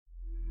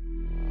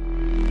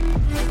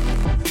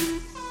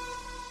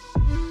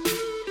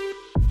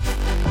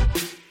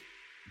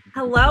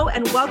Hello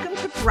and welcome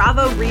to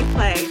Bravo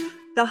Replay.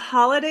 The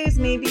holidays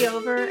may be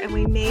over and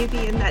we may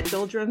be in that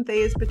doldrum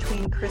phase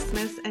between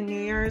Christmas and New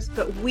Year's,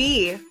 but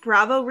we,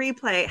 Bravo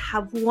Replay,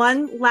 have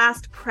one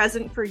last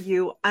present for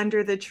you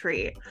under the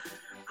tree.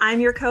 I'm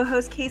your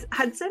co-host, Case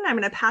Hudson. I'm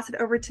going to pass it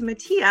over to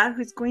Mattia,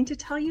 who's going to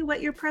tell you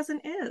what your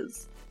present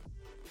is.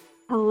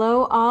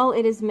 Hello all,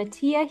 it is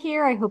Mattia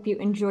here. I hope you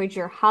enjoyed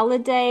your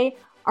holiday.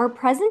 Our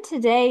present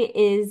today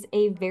is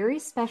a very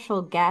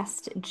special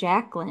guest,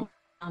 Jaqueleen,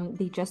 on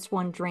the Just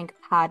One Drink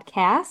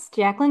podcast.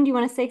 Jaqueleen, do you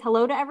want to say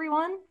hello to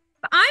everyone?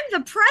 I'm the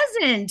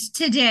present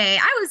today.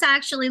 I was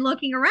actually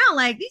looking around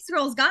like these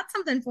girls got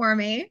something for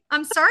me.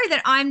 I'm sorry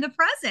that I'm the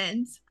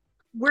present.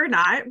 We're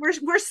not.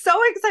 We're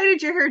so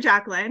excited you're here,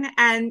 Jaqueleen.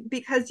 And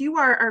because you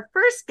are our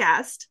first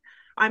guest,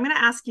 I'm going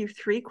to ask you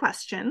 3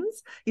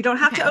 questions. You don't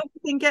have to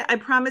overthink it. I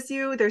promise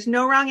you there's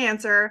no wrong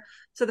answer.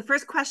 So the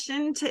first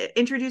question to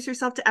introduce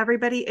yourself to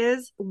everybody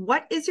is,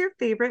 what is your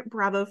favorite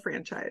Bravo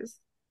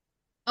franchise?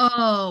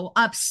 Oh,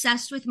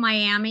 obsessed with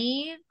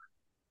Miami.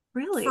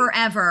 Really?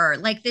 Forever.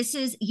 Like this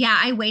is,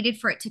 I waited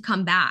for it to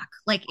come back.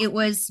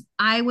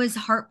 I was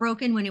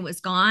heartbroken when it was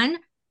gone.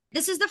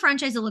 This is the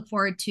franchise I look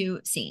forward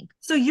to seeing.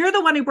 So you're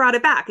the one who brought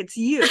it back. It's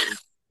you.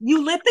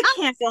 You lit the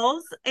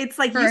candles. It's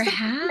like you said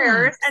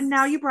prayers, and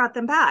now you brought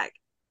them back.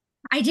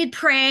 I did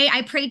pray.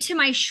 I prayed to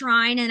my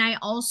shrine, and I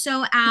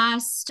also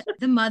asked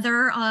the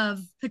mother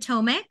of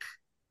Potomac,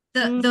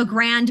 the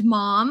grand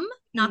mom,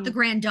 not the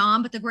grand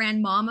dom, but the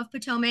grand mom of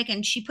Potomac,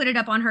 and she put it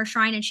up on her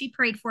shrine, and she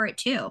prayed for it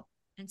too.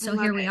 And so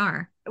here we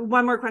are.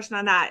 One more question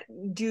on that.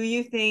 Do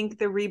you think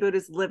the reboot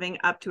is living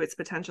up to its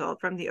potential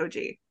from the OG?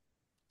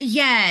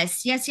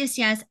 Yes.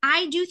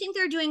 I do think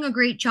they're doing a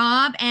great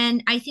job,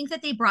 and I think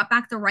that they brought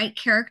back the right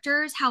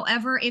characters.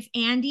 However, if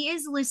Andy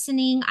is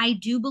listening, I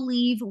do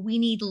believe we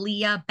need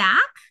Leah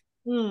back.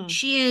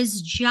 She is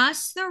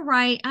just the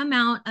right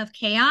amount of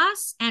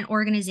chaos and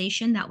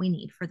organization that we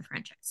need for the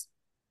franchise.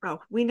 Oh,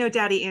 we know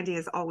Daddy Andy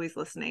is always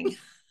listening.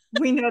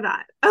 We know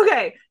that.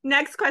 Okay,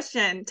 next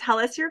question. Tell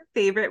us your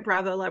favorite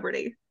Bravo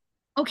celebrity.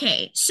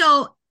 Okay,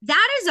 so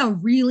that is a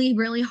really,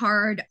 really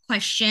hard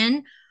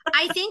question.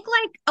 I think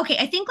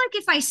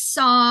if I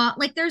saw,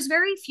 there's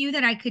very few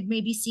that I could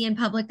maybe see in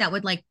public that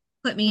would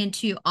put me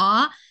into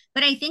awe.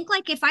 But I think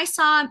if I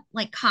saw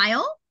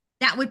Kyle,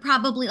 that would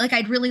probably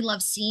I'd really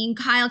love seeing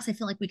Kyle because I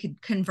feel like we could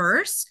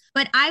converse.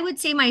 But I would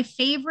say my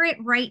favorite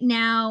right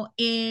now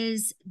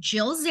is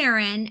Jill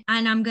Zarin.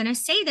 And I'm going to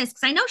say this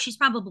because I know she's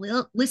probably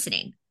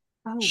listening.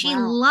 Oh, she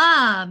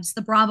loves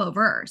the Bravo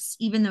verse,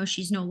 even though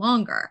she's no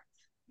longer.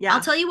 Yeah.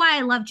 I'll tell you why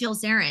I love Jill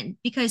Zarin,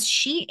 because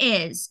she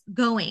is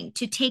going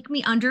to take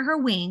me under her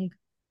wing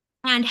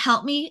and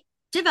help me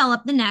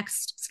develop the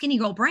next Skinny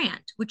Girl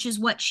brand, which is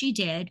what she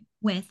did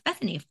with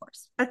Bethany, of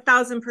course.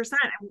 1,000%.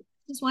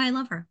 This is why I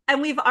love her.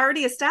 And we've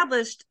already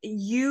established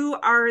you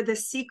are the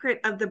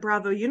secret of the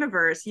Bravo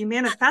universe. You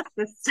manifest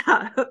this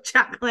stuff,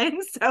 Jaqueleen.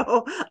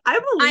 So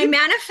I'm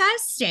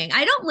manifesting.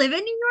 I don't live in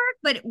New York,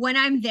 but when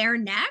I'm there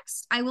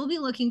next, I will be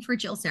looking for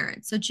Jill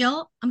Zarin. So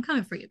Jill, I'm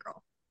coming for you,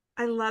 girl.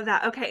 I love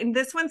that. Okay. And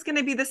this one's going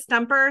to be the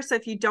stumper. So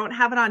if you don't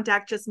have it on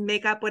deck, just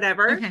make up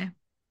whatever. Okay.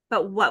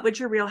 But what would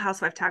your Real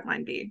Housewife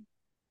tagline be?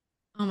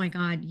 Oh my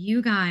God,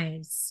 you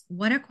guys,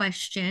 what a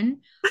question.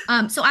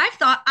 So I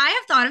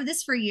have thought of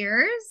this for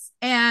years.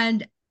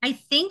 And I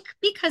think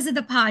because of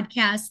the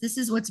podcast, this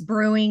is what's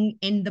brewing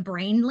in the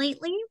brain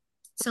lately.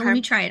 So let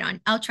me try it on.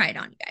 I'll try it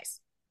on, you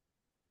guys.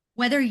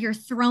 Whether you're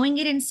throwing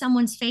it in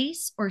someone's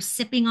face or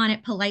sipping on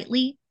it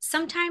politely,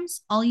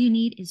 sometimes all you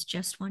need is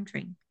just one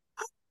drink.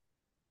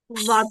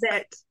 Love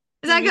it.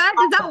 Is that good?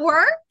 Does that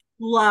work?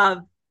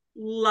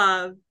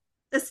 Love.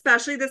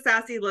 Especially the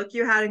sassy look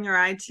you had in your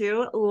eye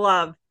too.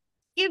 Love.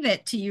 Give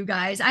it to you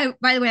guys.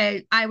 By the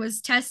way, I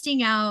was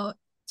testing out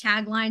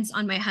taglines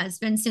on my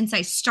husband since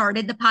I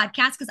started the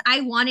podcast because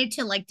I wanted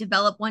to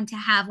develop one to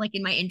have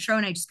in my intro,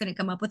 and I just couldn't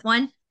come up with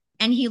one.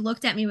 And he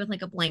looked at me with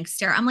a blank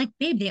stare. I'm like,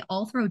 babe, they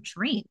all throw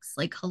drinks.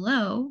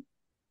 Hello.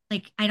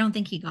 I don't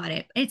think he got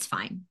it. It's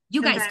fine.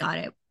 You guys got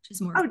it. Is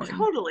more important.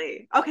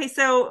 Totally. Okay,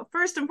 so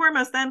first and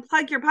foremost, then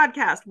plug your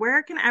podcast.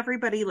 Where can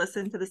everybody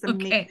listen to this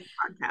amazing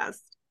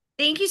podcast?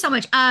 Thank you so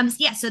much.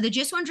 So the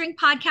Just One Drink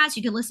podcast,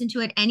 you can listen to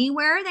it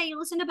anywhere that you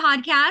listen to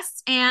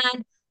podcasts.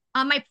 And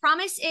my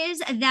promise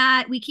is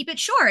that we keep it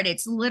short.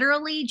 It's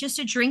literally just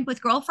a drink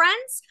with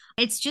girlfriends.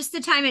 It's just the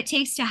time it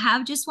takes to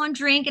have just one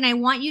drink. And I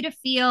want you to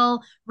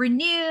feel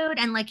renewed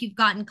and like you've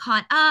gotten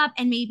caught up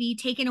and maybe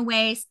taken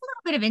away a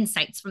little bit of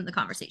insights from the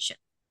conversation.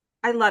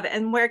 I love it.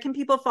 And where can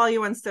people follow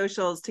you on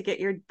socials to get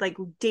your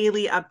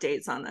daily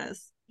updates on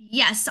this?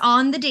 Yes,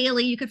 on the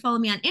daily. You could follow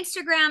me on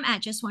Instagram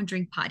at Just One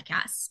Drink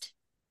Podcast.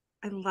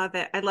 I love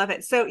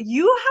it. So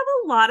you have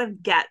a lot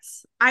of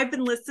gets. I've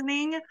been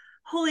listening.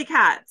 Holy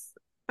cats.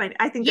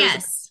 I think there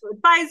was an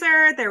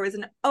advisor. There was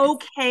an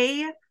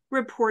okay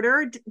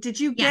reporter. Did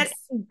you get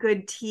some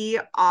good tea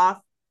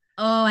off?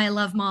 Oh, I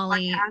love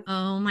Molly.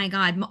 Oh my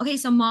God. Okay,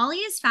 so Molly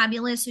is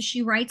fabulous. So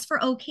she writes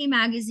for OK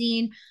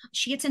Magazine.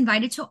 She gets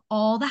invited to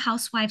all the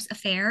housewives'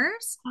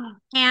 affairs.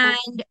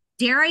 And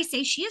dare I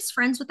say, she is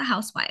friends with the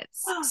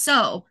housewives.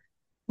 So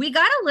We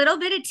got a little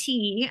bit of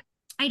tea.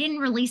 I didn't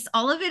release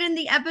all of it in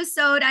the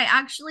episode. I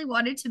actually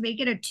wanted to make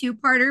it a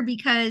two-parter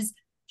because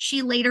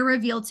she later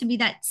revealed to me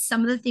that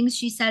some of the things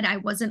she said I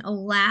wasn't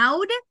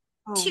allowed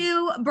Oh,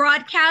 to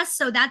broadcast.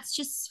 So that's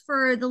just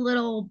for the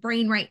little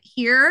brain right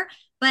here.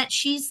 But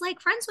she's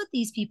like friends with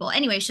these people.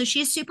 Anyway, so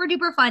she's super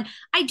duper fun.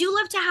 I do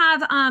love to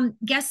have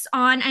guests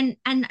on,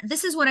 and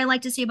this is what I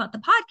like to say about the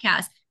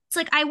podcast. It's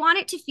like I want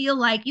it to feel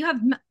like you have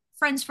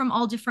friends from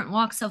all different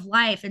walks of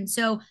life. And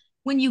so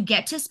when you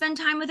get to spend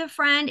time with a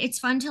friend, it's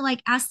fun to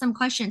like ask them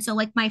questions. So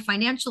like my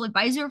financial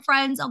advisor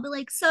friends, I'll be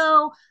like,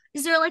 so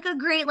is there like a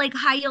great like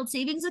high yield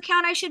savings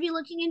account I should be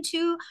looking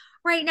into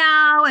right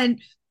now? And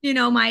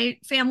my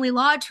family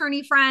law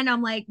attorney friend,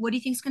 I'm like, what do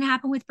you think is going to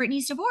happen with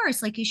Brittany's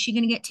divorce? Like, is she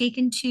going to get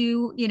taken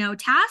to,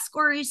 task,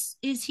 or is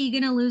he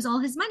going to lose all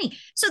his money?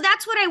 So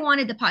that's what I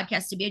wanted the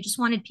podcast to be. I just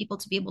wanted people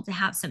to be able to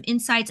have some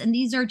insights. And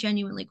these are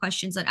genuinely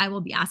questions that I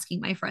will be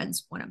asking my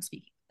friends when I'm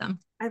speaking with them.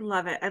 I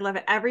love it. I love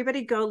it.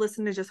 Everybody go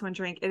listen to Just One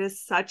Drink. It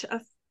is such a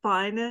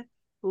fun,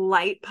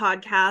 light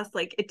podcast.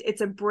 Like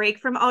it's a break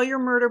from all your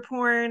murder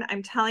porn.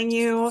 I'm telling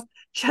you,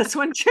 Just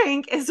One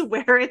Drink is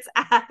where it's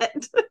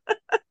at.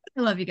 I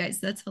love you guys.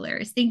 That's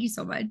hilarious. Thank you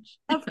so much.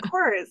 Of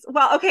course.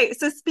 Well, okay.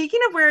 So speaking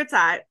of where it's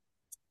at,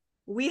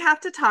 we have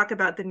to talk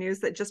about the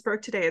news that just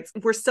broke today.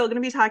 We're still going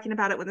to be talking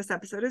about it when this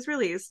episode is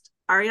released.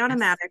 Ariana Yes.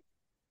 Madix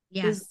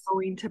is Yes.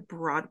 going to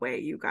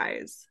Broadway, you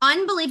guys.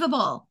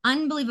 Unbelievable.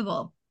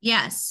 Unbelievable.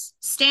 Yes.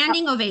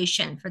 Standing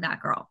ovation for that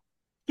girl.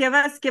 Give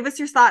us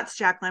your thoughts,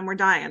 Jaqueline. We're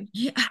dying.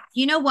 Yeah,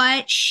 you know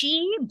what?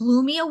 She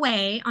blew me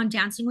away on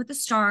Dancing with the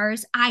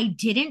Stars. I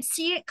didn't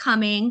see it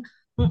coming.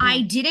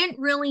 I didn't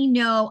really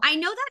know. I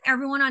know that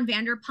everyone on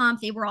Vanderpump,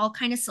 they were all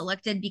kind of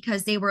selected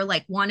because they were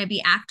like wannabe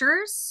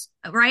actors,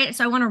 right?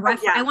 So I want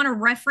to I want to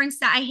reference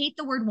that. I hate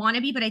the word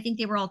wannabe, but I think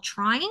they were all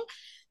trying.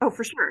 Oh,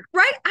 for sure.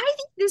 Right? I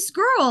think this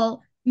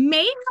girl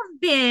may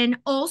have been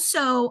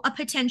also a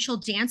potential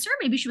dancer.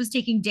 Maybe she was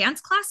taking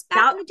dance class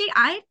back in the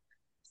day.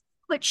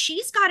 But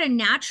she's got a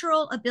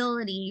natural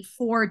ability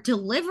for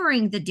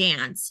delivering the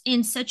dance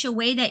in such a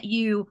way that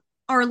you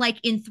are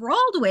like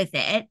enthralled with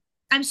it.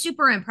 I'm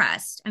super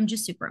impressed. I'm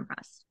just super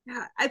impressed.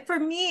 Yeah, for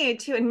me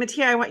too, and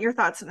Mattia, I want your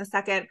thoughts in a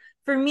second.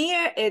 For me,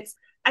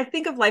 I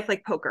think of life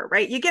like poker,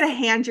 right? You get a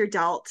hand you're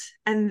dealt,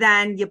 and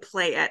then you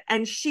play it.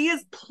 And she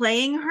is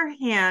playing her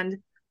hand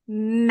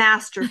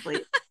masterfully.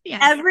 Yes.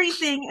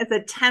 Everything is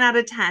a 10 out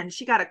of 10.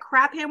 She got a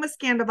crap hand with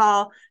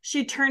Scandival.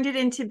 She turned it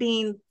into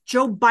being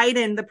Joe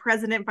Biden. The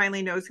president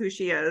finally knows who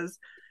she is.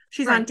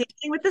 She's on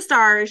Dancing with the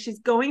Stars. She's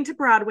going to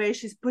Broadway.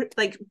 She's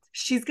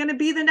going to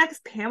be the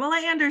next Pamela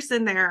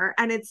Anderson there.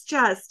 And it's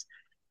just,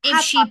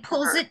 if she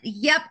pulls it,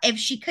 if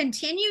she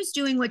continues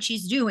doing what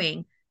she's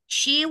doing,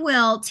 she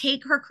will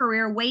take her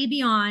career way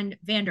beyond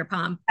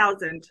Vanderpump.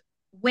 1,000.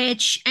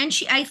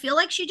 I feel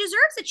like she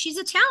deserves it. She's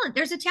a talent.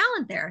 There's a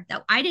talent there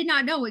that I did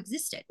not know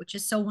existed, which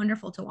is so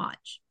wonderful to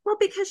watch. Well,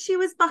 because she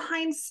was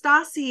behind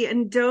Stassi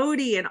and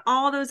Dodie and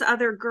all those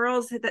other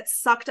girls that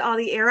sucked all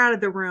the air out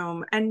of the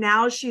room. And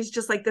now she's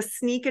just like the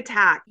sneak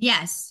attack.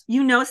 Yes.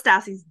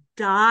 Stassi's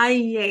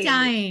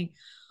dying.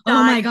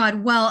 Oh my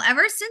God. Well,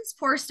 ever since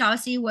poor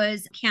Stassi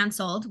was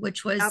canceled,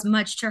 which was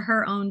much to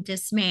her own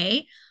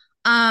dismay,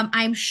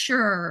 I'm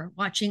sure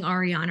watching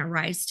Ariana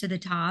rise to the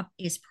top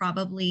is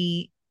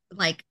probably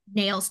like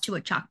nails to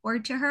a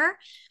chalkboard to her,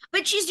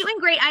 but she's doing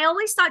great. I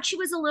always thought she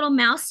was a little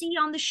mousy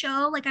on the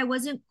show. Like I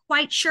wasn't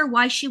quite sure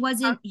why she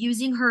wasn't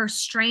using her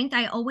strength.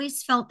 I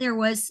always felt there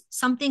was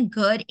something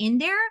good in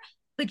there,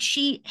 but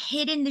she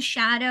hid in the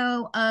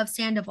shadow of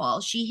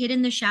Sandoval. She hid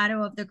in the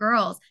shadow of the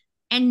girls.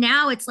 And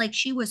now it's like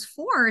she was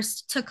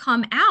forced to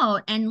come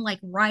out and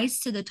like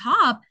rise to the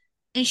top,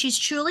 and she's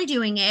truly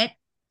doing it.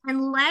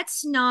 And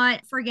let's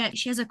not forget,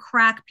 she has a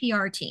crack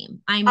PR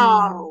team. I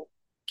mean,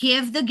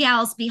 give the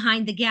gals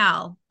behind the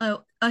gal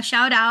a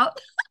shout out.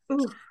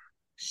 Ooh,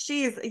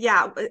 she's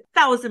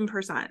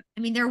 1,000%.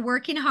 I mean, they're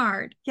working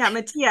hard. Yeah,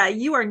 Mattia,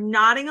 you are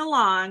nodding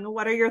along.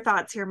 What are your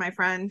thoughts here, my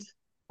friend?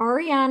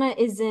 Ariana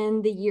is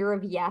in the year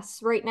of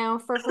yes right now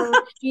for her.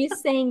 She's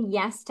saying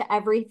yes to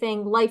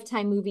everything,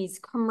 Lifetime movies,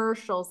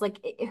 commercials, like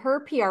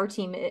her PR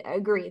team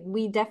agreed.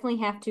 We definitely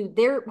have to,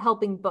 they're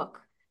helping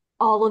book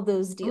all of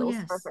those deals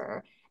for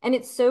her. And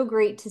it's so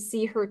great to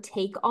see her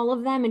take all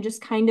of them and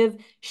just kind of,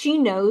 she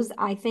knows,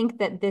 I think,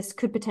 that this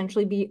could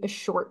potentially be a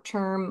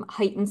short-term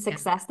heightened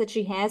success that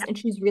she has. And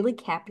she's really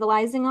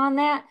capitalizing on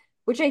that,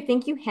 which I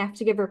think you have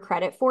to give her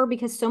credit for,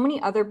 because so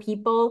many other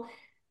people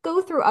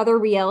go through other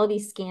reality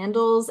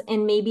scandals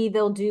and maybe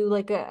they'll do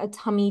like a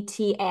tummy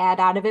tea ad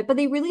out of it, but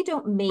they really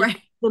don't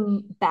make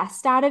the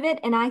best out of it.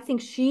 And I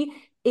think she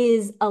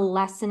is a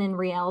lesson in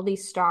reality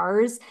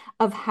stars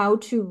of how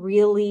to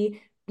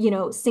really,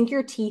 sink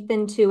your teeth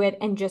into it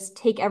and just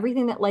take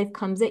everything that life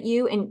comes at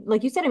you. And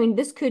like you said, I mean,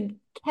 this could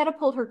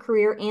catapult her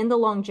career and the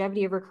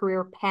longevity of her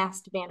career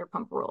past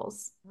Vanderpump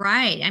Rules.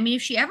 Right. I mean,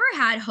 if she ever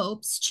had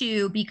hopes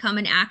to become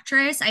an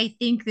actress, I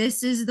think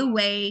this is the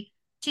way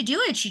to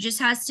do it. She just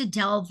has to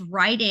delve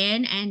right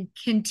in and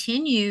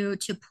continue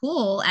to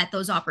pull at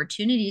those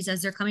opportunities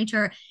as they're coming to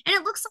her. And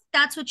it looks like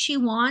that's what she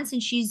wants.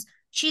 And she's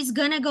she's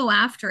gonna go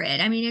after it.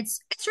 I mean,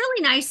 it's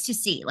really nice to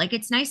see. Like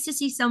it's nice to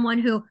see someone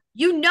who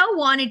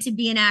wanted to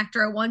be an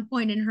actor at one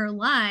point in her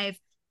life.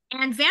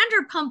 And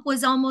Vanderpump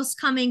was almost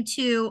coming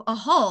to a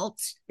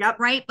halt Yep.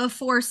 right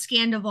before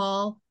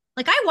Scandival.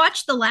 Like I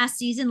watched the last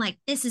season, like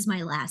this is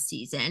my last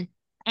season.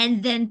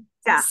 And then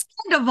Yeah.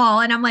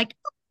 Scandival, and I'm like,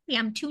 okay,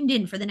 I'm tuned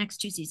in for the next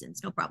 2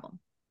 seasons, no problem.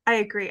 I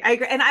agree. I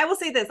agree. And I will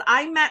say this,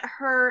 I met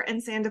her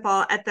and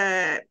Sandoval at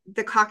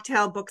the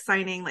cocktail book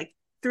signing like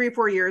 3 or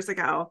 4 years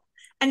ago.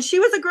 And she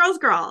was a girl's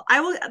girl. I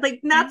will like,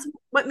 that's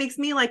what makes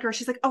me like her.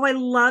 She's like, oh, I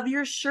love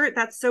your shirt.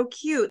 That's so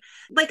cute.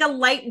 Like a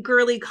light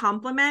girly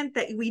compliment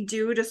that we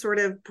do to sort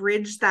of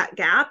bridge that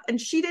gap. And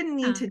she didn't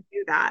need to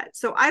do that.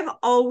 So I've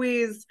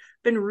always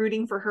been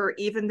rooting for her,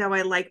 even though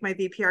I like my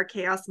VPR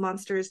chaos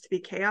monsters to be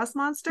chaos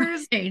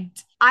monsters. Right.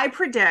 I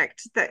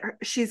predict that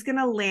she's going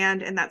to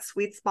land in that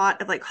sweet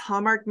spot of like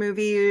Hallmark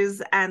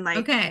movies and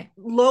like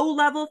low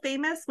level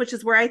famous, which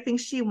is where I think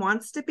she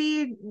wants to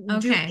be,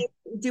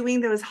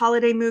 doing those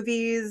holiday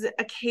movies,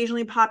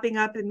 occasionally popping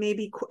up in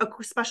maybe a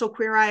special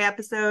Queer Eye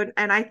episode.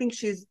 And I think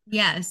she's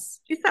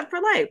set for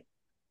life.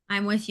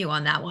 I'm with you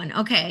on that one.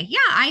 Okay. Yeah,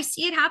 I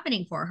see it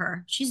happening for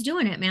her. She's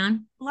doing it,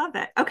 man. Love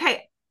it.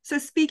 Okay. So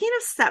speaking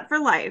of set for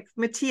life,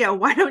 Mattia,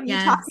 why don't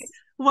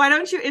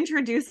you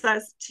introduce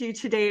us to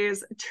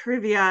today's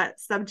trivia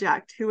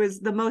subject, who is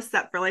the most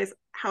set for life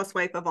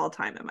housewife of all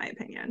time, in my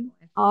opinion?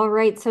 All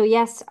right. So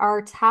yes,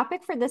 our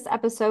topic for this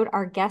episode,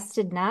 our guest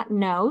did not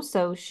know.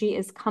 So she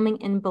is coming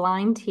in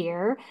blind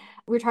here.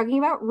 We're talking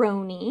about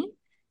RHONY,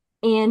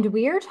 and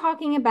we are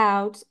talking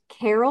about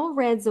Carole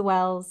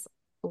Radzivill's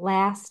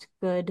last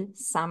good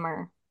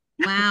summer.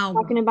 Wow.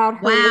 Talking about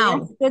her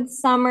last good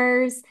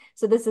summers.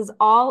 So this is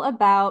all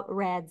about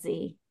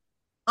Radzi.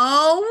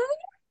 Oh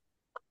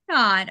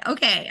God.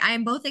 Okay. I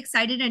am both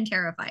excited and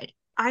terrified.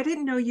 I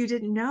didn't know you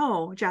didn't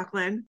know,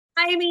 Jaqueline.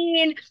 I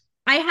mean,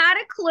 I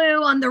had a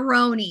clue on the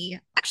RHONY.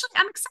 Actually,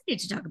 I'm excited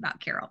to talk about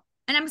Carole.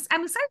 And I'm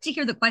excited to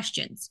hear the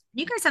questions.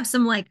 You guys have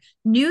some like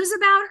news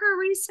about her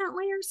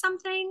recently or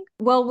something?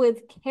 Well,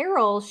 with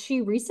Carole, she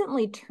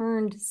recently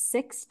turned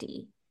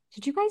 60.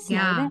 Did you guys know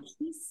that?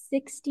 She's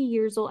 60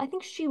 years old. I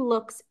think she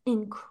looks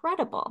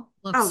incredible.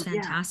 Looks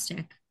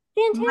fantastic.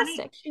 Yeah. Fantastic.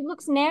 Money. She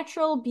looks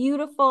natural,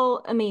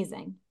 beautiful,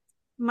 amazing.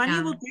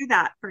 Money will do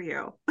that for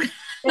you.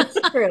 That's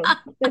true.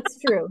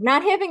 That's true.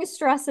 Not having a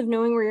stress of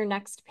knowing where your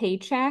next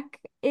paycheck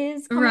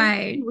is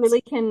coming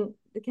really can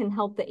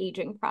help the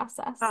aging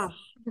process. Oh,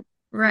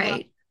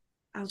 right.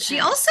 Okay. She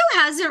also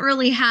hasn't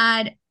really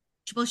had,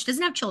 well, she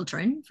doesn't have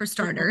children for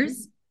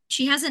starters.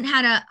 She hasn't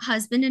had a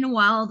husband in a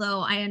while,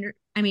 although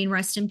I mean,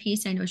 rest in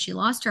peace. I know she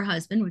lost her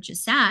husband, which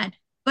is sad.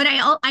 But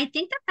I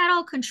think that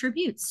all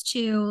contributes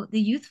to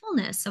the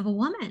youthfulness of a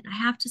woman, I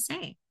have to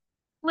say.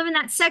 Living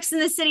that Sex in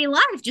the City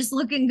life, just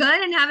looking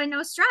good and having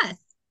no stress.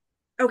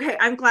 Okay,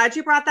 I'm glad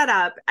you brought that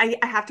up. I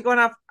have to go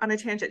off on a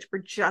tangent for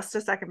just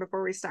a second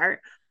before we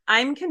start.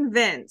 I'm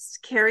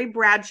convinced Carrie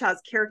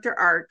Bradshaw's character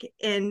arc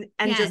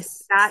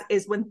just that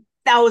is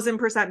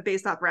 1,000%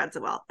 based off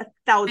Radziwill.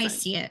 1,000. I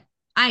see it.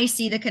 I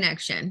see the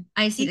connection.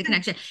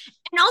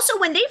 And also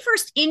when they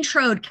first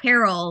introed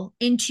Carole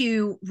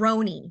into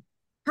RHONY,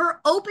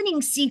 her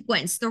opening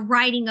sequence, the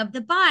riding of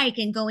the bike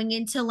and going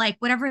into like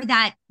whatever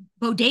that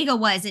bodega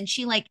was, and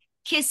she like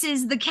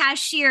kisses the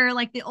cashier,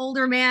 like the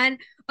older man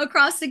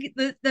across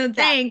the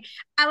thing.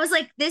 I was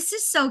like, this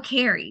is so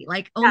Carrie.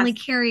 Like only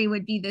Carrie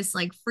would be this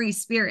like free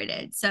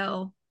spirited.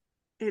 So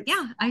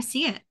I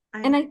see it.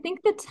 And I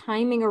think the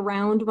timing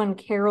around when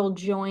Carole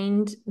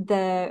joined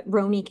the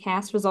RHONY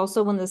cast was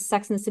also when the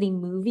Sex and the City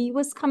movie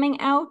was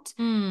coming out.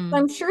 So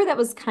I'm sure that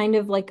was kind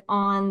of like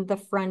on the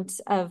front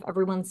of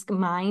everyone's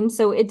mind.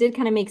 So it did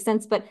kind of make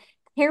sense. But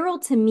Carole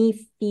to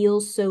me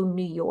feels so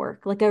New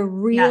York, like a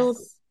real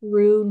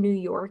true New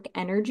York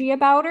energy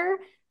about her.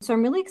 So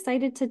I'm really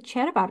excited to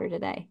chat about her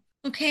today.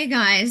 Okay,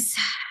 guys.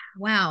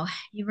 Wow,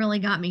 you really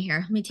got me here.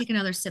 Let me take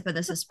another sip of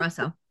this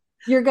espresso.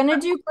 You're going to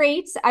do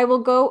great. I will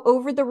go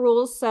over the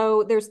rules.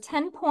 So there's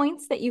 10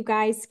 points that you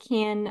guys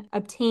can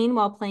obtain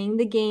while playing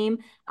the game.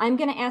 I'm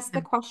going to ask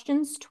the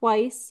questions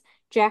twice.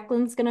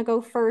 Jaqueline's going to go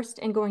first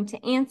and going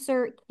to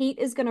answer. Kate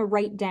is going to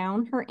write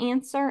down her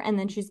answer and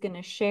then she's going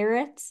to share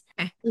it.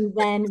 And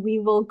then we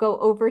will go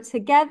over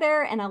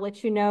together and I'll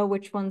let you know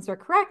which ones are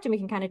correct and we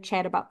can kind of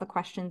chat about the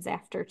questions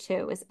after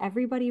too. Is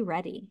everybody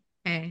ready?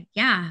 Okay.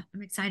 Yeah,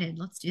 I'm excited.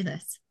 Let's do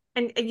this.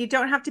 And you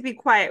don't have to be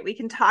quiet. We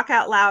can talk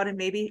out loud and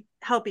maybe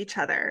help each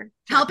other.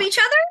 Help each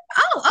other?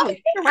 Oh,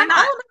 okay. I'm all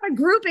about a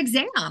group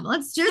exam.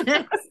 Let's do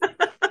this.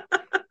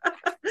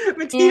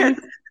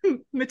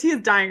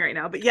 Mattia's dying right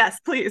now, but yes,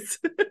 please.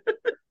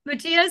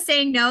 Mattia's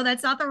saying no,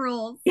 that's not the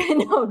rules.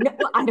 No,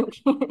 I don't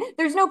care.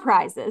 There's no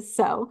prizes,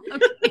 so.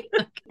 Okay.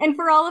 And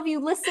for all of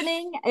you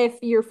listening, if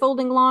you're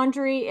folding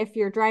laundry, if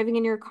you're driving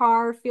in your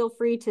car, feel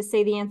free to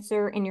say the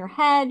answer in your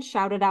head,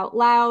 shout it out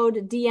loud,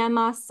 DM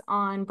us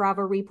on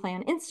Bravo Replay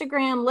on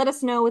Instagram. Let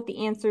us know what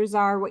the answers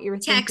are, what you're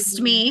thinking.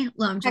 Text me.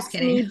 No, I'm just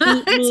kidding.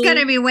 It's going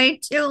to be way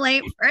too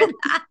late for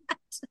that.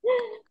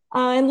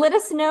 And let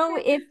us know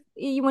if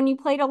when you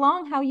played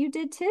along, how you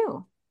did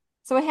too.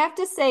 So I have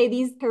to say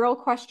these Carole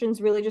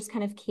questions really just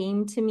kind of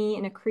came to me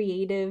in a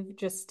creative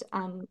just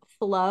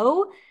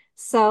flow.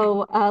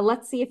 So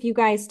let's see if you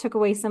guys took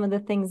away some of the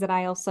things that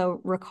I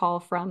also recall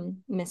from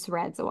Miss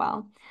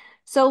Radziwill.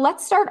 So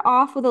let's start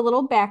off with a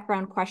little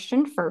background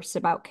question first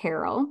about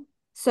Carole.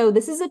 So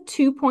this is a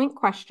 2-point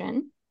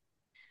question.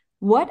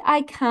 What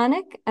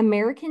iconic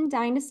American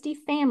dynasty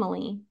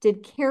family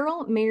did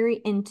Carole marry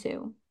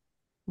into?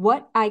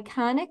 What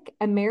iconic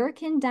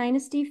American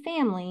dynasty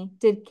family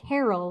did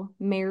Carole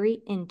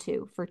marry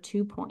into for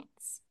 2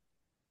 points?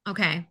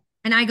 Okay.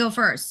 And I go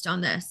first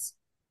on this.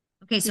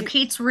 Okay, so You,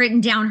 Kate's written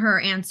down her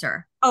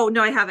answer. oh,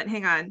 no, I haven't.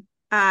 Hang on.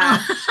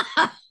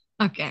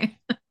 Okay.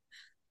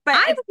 But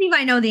I believe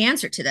I know the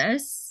answer to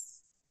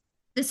this.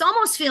 This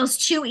almost feels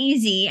too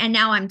easy, and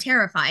now I'm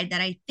terrified that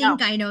I no,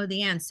 think I know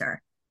the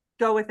answer.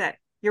 go with it.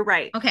 You're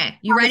right. Okay,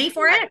 you Promise ready you're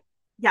for right. it?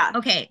 Yeah.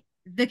 Okay,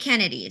 the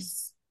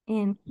Kennedys.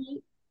 And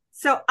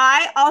So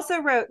I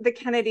also wrote the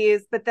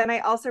Kennedys, but then I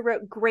also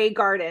wrote Grey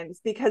Gardens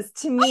because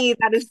to me,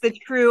 that is the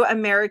true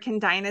American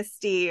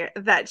dynasty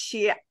that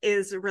she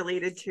is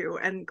related to.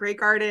 And Grey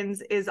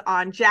Gardens is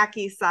on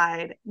Jackie's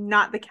side,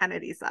 not the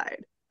Kennedy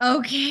side.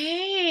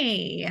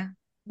 Okay.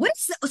 What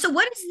is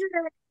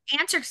the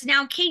answer? Because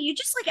now, Kate, you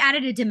just like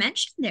added a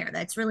dimension there.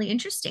 That's really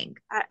interesting.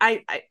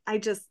 I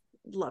just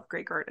love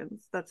Grey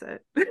Gardens. That's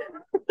it.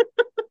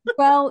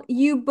 well,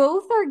 you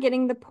both are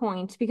getting the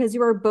point because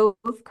you are both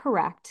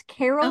correct.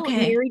 Carole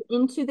Okay. married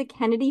into the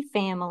Kennedy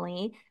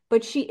family,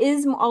 but she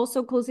is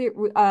also closely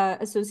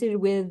associated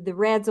with the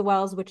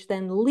Radziwills, which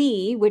then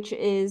Lee, which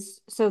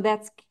is so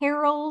that's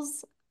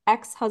Carole's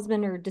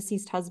ex-husband or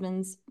deceased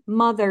husband's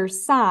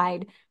mother's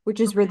side, which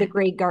is where the Okay.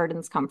 Grey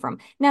Gardens come from.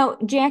 Now,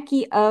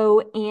 Jackie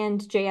O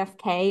and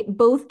JFK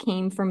both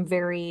came from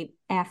very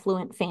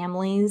affluent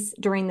families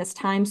during this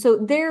time, so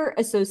they're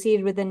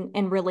associated with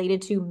and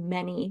related to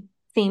many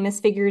famous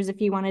figures if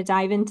you want to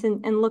dive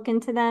into and look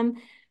into them.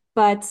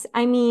 But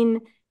I mean,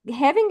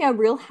 having a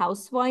real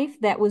housewife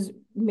that was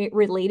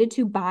related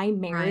to by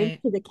marriage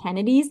Right. to the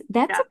Kennedys,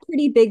 that's Yeah. a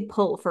pretty big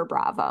pull for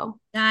Bravo.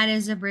 That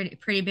is a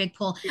pretty big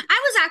pull.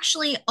 I was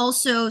actually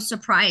also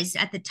surprised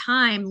at the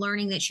time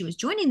learning that she was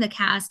joining the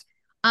cast,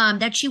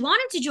 that she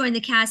wanted to join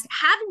the cast,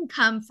 having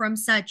come from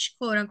such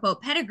quote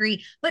unquote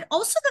pedigree, but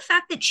also the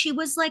fact that she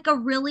was like a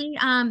really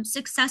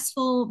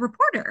successful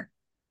reporter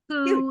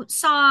Huge. who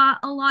saw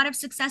a lot of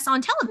success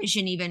on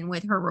television, even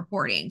with her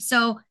reporting.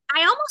 So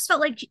I almost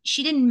felt like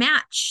she didn't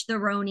match the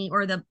RHONY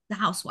or the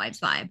Housewives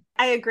vibe.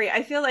 I agree.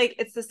 I feel like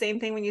it's the same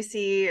thing when you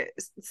see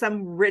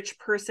some rich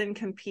person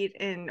compete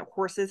in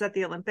horses at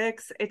the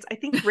Olympics. I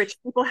think rich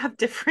people have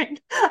different,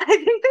 I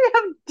think they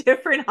have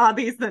different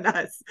hobbies than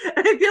us.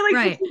 I feel like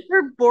this Right. is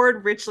her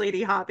bored rich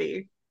lady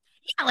hobby.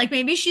 Yeah, like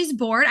maybe she's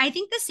bored. I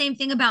think the same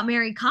thing about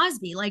Mary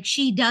Cosby. Like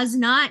she does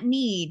not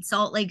need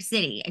Salt Lake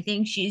City. I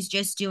think she's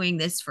just doing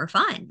this for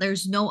fun.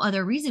 There's no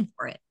other reason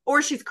for it.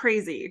 Or she's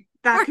crazy.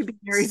 That Or could be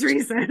Mary's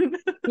reason.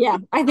 Yeah,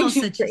 I think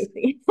also she's just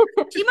crazy.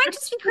 she might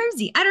just be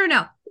crazy. I don't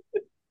know.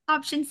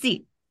 Option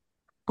C.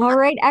 All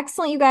right,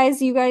 excellent, you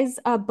guys. You guys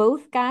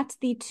both got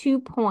the 2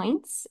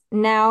 points.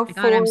 Now My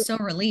God, I'm for so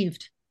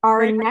relieved. our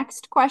Right.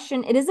 next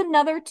question, it is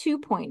another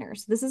 2-pointer.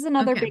 So this is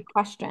another Okay. big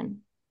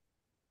question.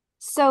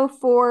 So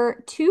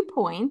for 2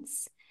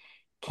 points,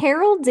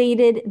 Carole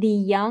dated the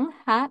young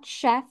hot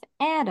chef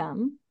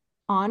Adam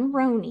on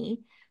RHONY.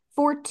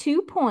 For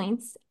 2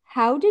 points,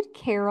 how did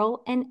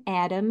Carole and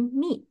Adam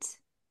meet?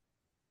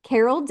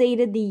 Carole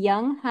dated the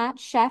young hot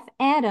chef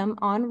Adam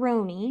on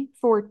RHONY.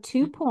 For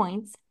 2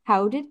 points,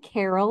 how did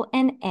Carole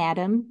and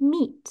Adam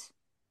meet?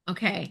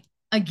 Okay.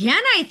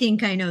 Again, I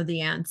think I know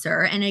the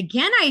answer. And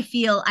again, I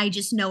feel I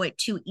just know it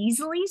too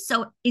easily.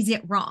 So is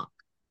it wrong?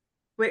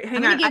 Wait, I'm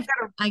hang gonna on. give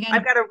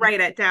I've got to write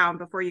it down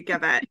before you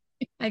give it.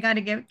 I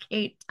gotta give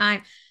Kate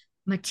time.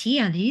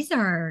 Mattia, these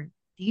are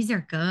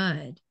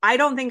good. I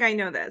don't think I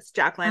know this,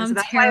 Jacqueline. So I'm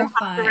that's why I have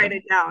to write terrified.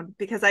 it down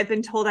because I've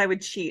been told I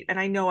would cheat and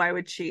I know I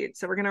would cheat.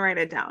 So we're going to write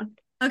it down.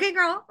 Okay,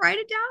 girl, write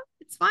it down.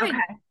 It's fine.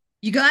 Okay.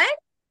 You good?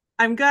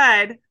 I'm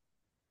good.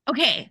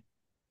 Okay.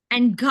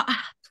 And God,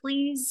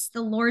 please,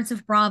 the Lords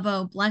of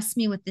Bravo, bless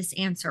me with this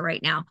answer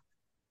right now.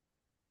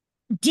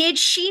 Did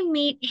she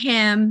meet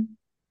him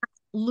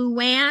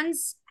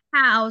Luann's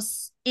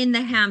house in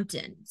the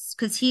Hamptons?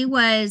 Because he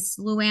was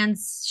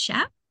Luann's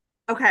chef.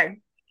 Okay.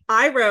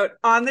 I wrote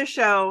on the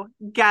show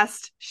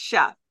guest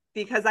chef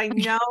because I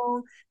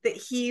know that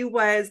he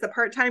was the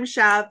part-time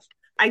chef.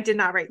 I did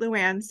not write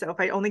Luann, so if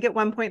I only get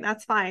 1 point,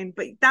 that's fine.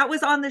 But that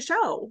was on the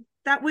show.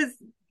 That was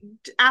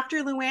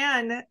after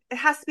Luann. It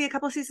has to be a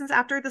couple seasons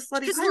after the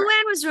Slutty Because Pirate.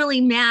 Luann was really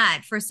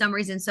mad for some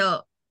reason.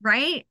 So,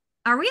 right?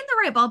 Are we in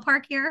the right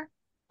ballpark here?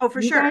 Oh,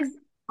 for You sure. guys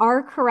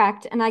are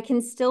correct, and I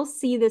can still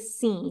see the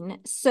scene.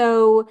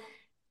 So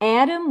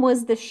Adam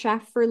was the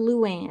chef for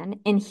Luann,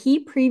 and he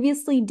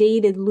previously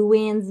dated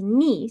Luann's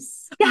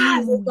niece, who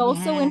Yes. was Oh,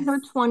 also in her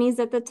yes. 20s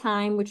at the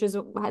time, which is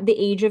the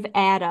age of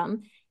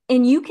Adam.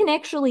 And you can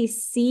actually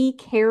see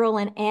Carole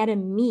and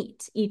Adam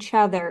meet each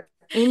other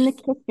in the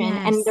kitchen,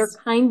 and they're Yes.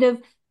 kind of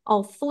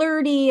all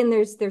flirty, and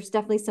there's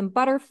definitely some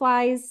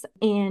butterflies,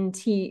 and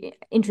he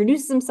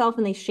introduces himself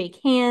and they shake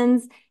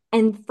hands.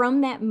 And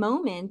from that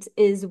moment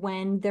is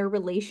when their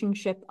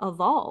relationship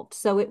evolved.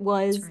 So it That's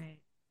was right.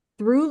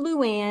 through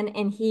Luann,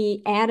 and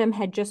Adam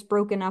had just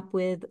broken up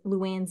with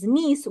Luann's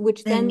niece,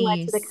 which The then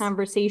led to the niece.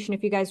 conversation,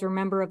 if you guys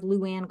remember, of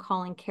Luann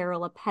calling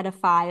Carole a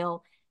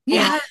pedophile and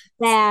Yeah. all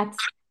that,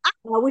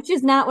 which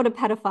is not what a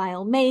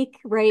pedophile make,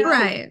 right? No.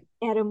 Right.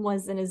 Adam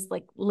was in his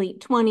like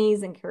late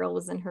 20s and Carole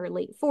was in her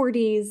late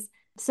 40s.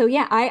 So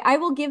yeah, I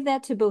will give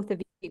that to both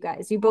of you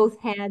guys. You both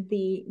had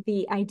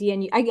the idea,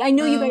 and I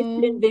know you guys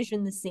could Oh,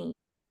 envision the scene.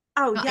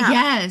 Oh, yeah.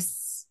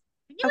 yes.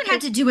 I knew it had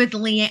Okay. to do with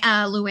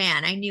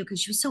Luann. I knew because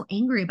she was so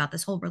angry about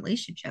this whole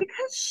relationship.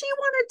 Because she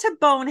wanted to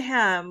bone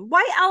him.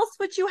 Why else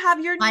would you have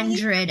your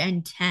niece ex?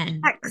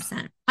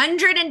 110%.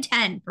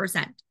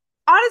 110%.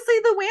 Honestly,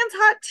 the Wan's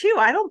hot too.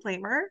 I don't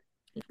blame her.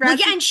 Well,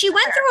 yeah, Radzi, and she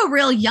went through a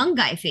real young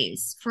guy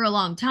phase for a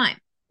long time.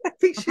 I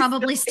think Or she's still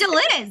probably still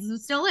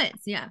is. Still is.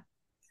 Yeah.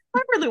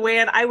 for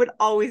Luann. I would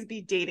always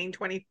be dating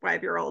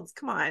 25-year-olds.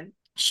 Come on.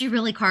 She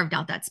really carved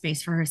out that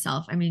space for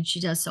herself. I mean, she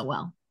does so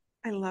well.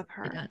 I love She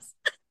her. does.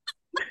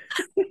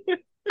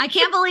 I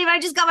can't believe I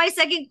just got my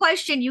second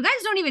question. You guys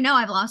don't even know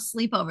I've lost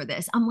sleep over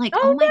this. I'm like,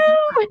 oh Oh my no.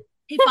 God.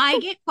 If I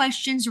get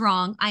questions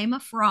wrong, I am a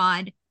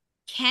fraud.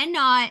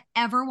 Cannot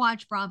ever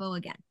watch Bravo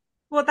again.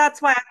 Well,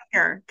 that's why I'm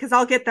here, because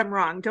I'll get them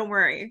wrong. Don't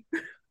worry.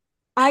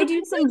 I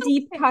do some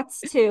deep cuts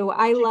too.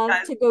 I She love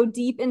does. to go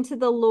deep into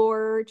the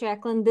lore,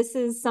 Jacqueline. This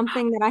is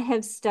something that I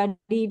have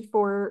studied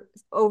for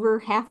over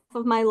half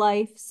of my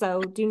life,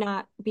 so do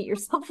not beat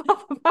yourself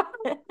up about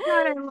it.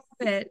 God, I love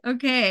it.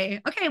 Okay.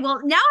 Okay. Well,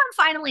 now I'm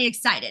finally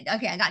excited.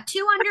 Okay. I got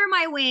two under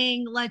my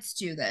wing. Let's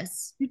do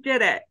this. You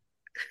did it.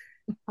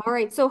 All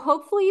right, so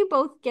hopefully you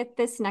both get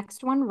this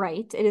next one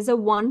right. It is a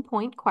 1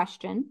 point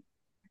question.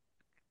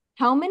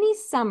 How many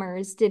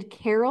summers did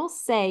Carole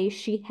say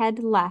she had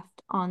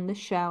left on the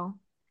show?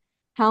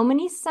 How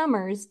many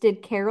summers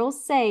did Carole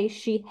say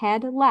she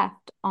had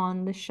left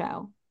on the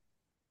show?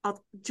 Do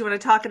you want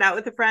to talk it out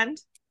with a friend?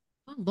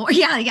 Oh, Lord.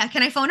 Yeah. Yeah.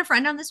 Can I phone a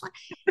friend on this one?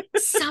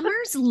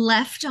 Summer's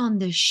left on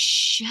the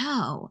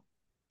show.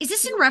 Is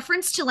this in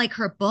reference to like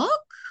her book?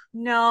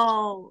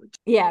 No.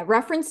 Yeah,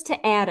 reference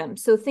to Adam.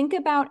 So think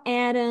about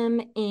Adam,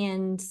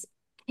 and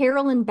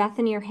Carole and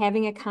Bethany are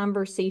having a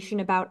conversation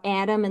about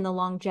Adam and the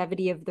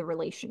longevity of the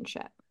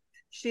relationship.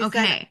 She said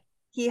Okay.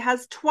 he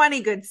has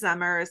 20 good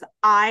summers.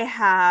 I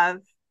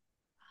have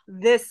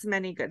this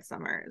many good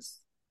summers.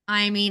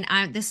 I mean,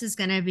 this is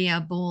going to be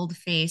a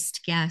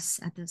bold-faced guess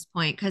at this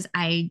point because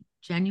I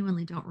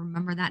genuinely don't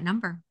remember that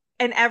number.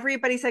 And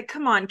everybody said,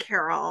 come on,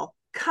 Carole.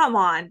 Come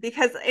on,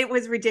 because it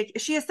was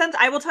ridiculous. She has since,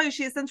 I will tell you,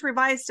 she has since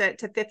revised it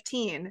to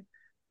 15.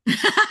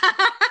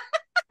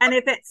 And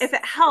if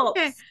it helps,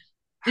 Okay.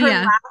 her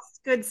Yeah.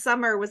 last good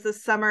summer was the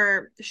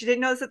summer. She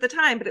didn't know this at the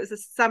time, but it was the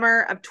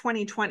summer of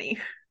 2020.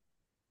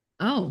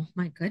 Oh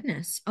my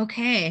goodness.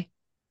 Okay.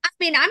 I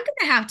mean, I'm going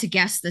to have to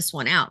guess this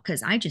one out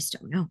because I just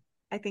don't know.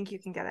 I think you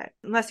can get it,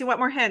 unless you want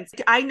more hints.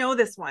 I know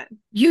this one.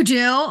 You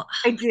do?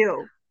 I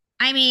do.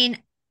 I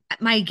mean,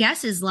 my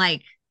guess is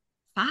like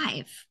 5.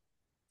 Is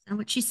that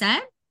what she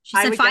said? She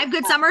I said would 5 guess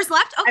good that. summers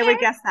left? I Okay. would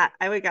guess that.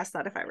 I would guess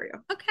that if I were you.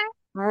 Okay.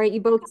 All right,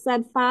 you both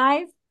said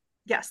 5.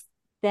 Yes.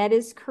 That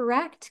is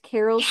correct.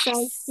 Carole says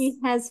Yes. she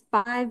has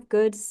 5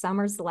 good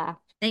summers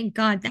left. Thank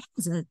God. That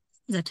was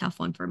a tough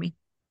one for me.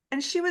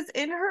 And she was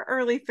in her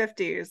early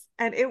 50s,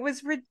 and it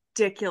was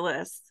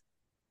ridiculous.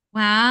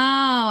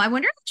 Wow. I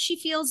wonder how she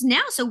feels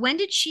now. So when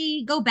did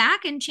she go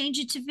back and change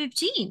it to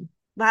 15?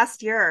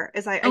 Last year,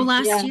 as Oh,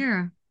 last Yeah.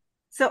 year.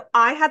 so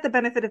I had the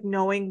benefit of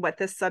knowing what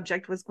this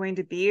subject was going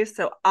to be.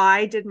 So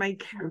I did my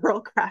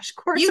Carole crash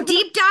course. You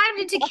deep dived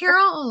into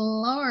Carole?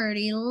 Oh,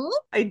 Lordy.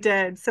 I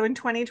did. So in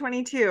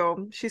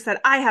 2022, she said,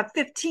 I have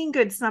 15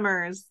 good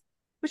summers,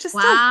 which is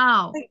still,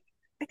 Wow.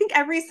 I think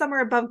every summer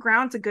above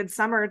ground's a good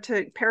summer,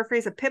 to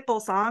paraphrase a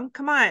Pitbull song.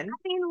 Come on.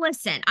 I mean,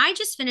 listen, I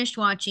just finished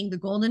watching The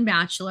Golden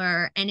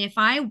Bachelor, and if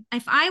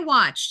I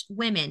watched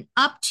women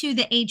up to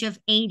the age of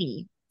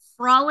 80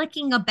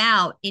 frolicking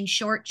about in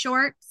short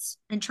shorts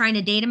and trying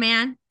to date a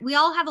man, we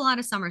all have a lot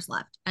of summers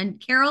left.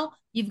 And Carole,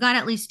 you've got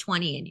at least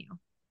 20 in you.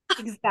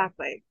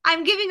 Exactly.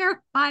 I'm giving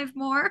her 5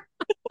 more.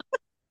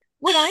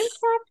 What I'm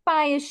shocked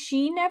by is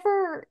she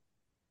never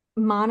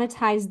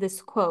monetize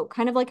this quote,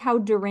 kind of like how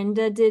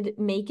Dorinda did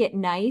Make It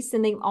Nice,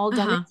 and they've all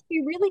done it. Uh-huh.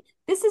 She really,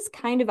 this is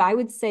kind of, I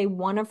would say,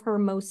 one of her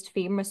most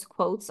famous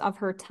quotes of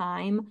her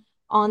time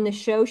on the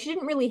show. She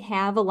didn't really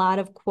have a lot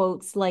of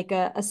quotes like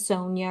a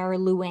Sonia or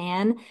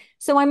Luann.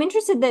 So I'm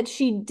interested that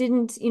she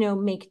didn't,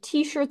 make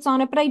t-shirts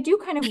on it. But I do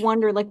kind of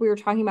wonder, like we were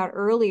talking about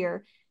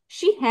earlier,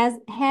 she has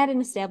had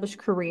an established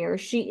career.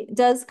 She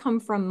does come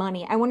from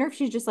money. I wonder if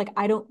she's just like,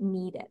 I don't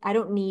need it. I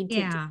don't need to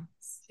do Yeah.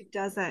 this. She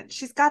doesn't.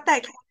 She's got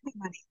that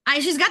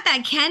money. She's got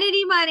that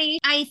Kennedy money.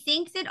 I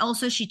think that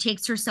also she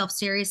takes herself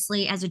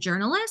seriously as a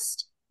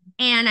journalist.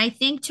 And I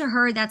think to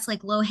her, that's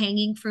like low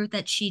hanging fruit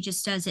that she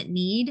just doesn't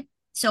need.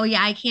 So,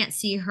 yeah, I can't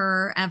see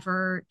her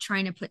ever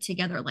trying to put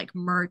together like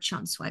merch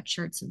on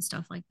sweatshirts and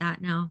stuff like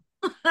that now.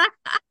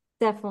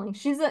 Definitely.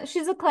 She's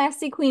a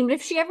classy queen, but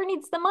if she ever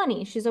needs the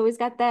money, she's always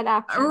got that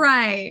option.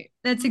 Right.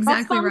 That's Best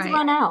exactly funds right.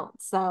 run out,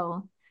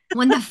 so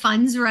When the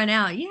funds run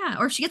out. Yeah.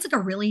 Or if she gets like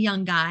a really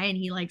young guy and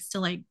he likes to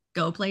like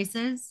go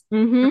places,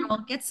 hmm.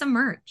 girl, get some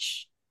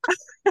merch.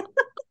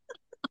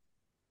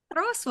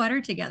 Throw a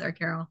sweater together,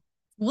 Carol.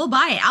 We'll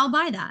buy it. I'll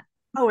buy that.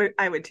 Oh,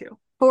 I would too.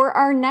 For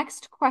our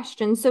next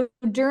question, so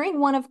during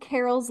one of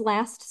Carol's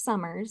last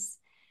summers,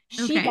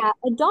 she Okay. got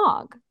a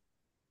dog.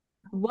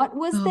 What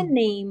was the Oh,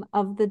 name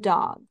of the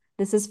dog?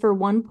 This is for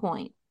 1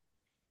 point.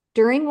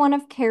 During one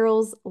of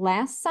Carol's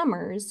last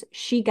summers,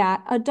 she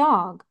got a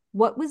dog.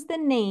 What was the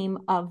name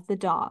of the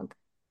dog?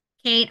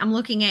 Kate, I'm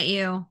looking at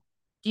you.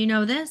 Do you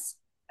know this?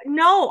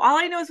 No, all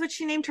I know is what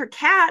she named her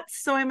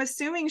cats. So I'm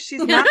assuming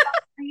she's not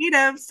that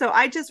creative. So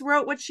I just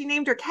wrote what she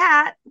named her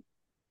cat,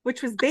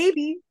 which was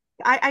Baby.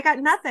 I got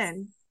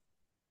nothing.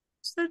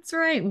 That's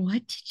right.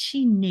 What did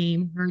she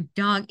name her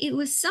dog? It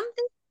was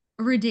something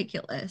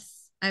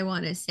ridiculous, I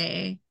want to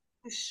say.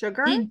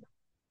 Sugar? Did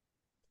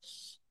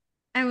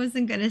I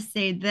wasn't gonna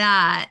say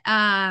that.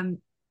 God,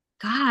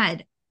 I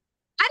don't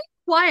know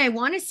why I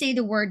want to say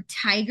the word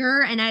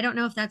tiger, and I don't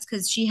know if that's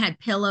because she had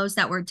pillows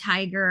that were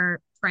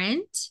tiger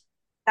print.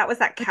 That was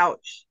that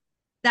couch.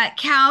 That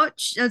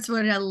couch, that's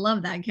what I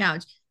love that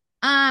couch.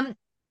 Um,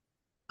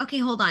 okay,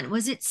 hold on.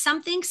 Was it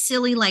something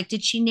silly like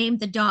did she name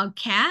the dog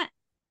Cat?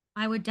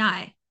 I would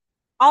die.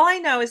 All I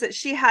know is that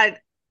she had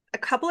a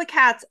couple of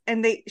cats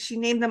and she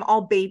named them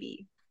all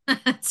Baby.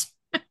 That's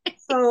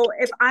So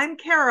if I'm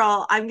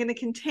Carol, I'm going to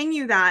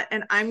continue that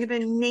and I'm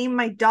going to name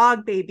my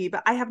dog Baby,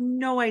 but I have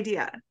no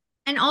idea.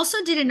 And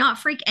also, did it not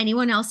freak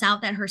anyone else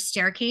out that her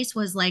staircase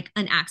was like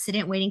an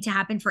accident waiting to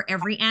happen for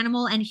every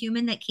animal and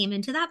human that came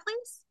into that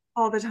place?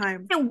 All the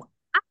time. No,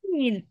 I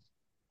mean,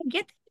 I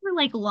get that they were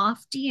like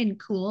lofty and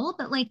cool,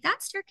 but like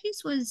that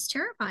staircase was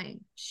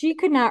terrifying. She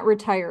could not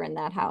retire in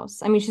that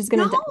house. I mean, she's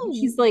gonna die. No,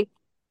 She's like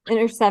in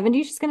her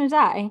 70s, she's gonna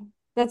die.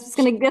 That's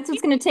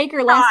what's gonna take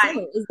her last Cry.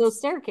 hour is those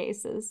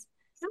staircases.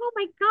 oh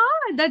my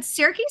God, that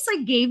staircase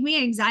like gave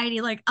me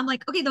anxiety. Like, I'm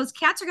like, okay, those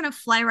cats are gonna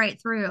fly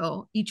right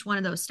through each one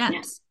of those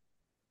steps.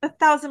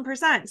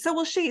 1,000%. So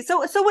will she. So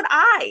would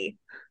I.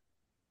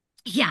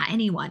 Yeah,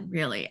 anyone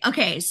really.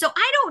 Okay, so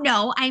I don't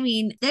know. I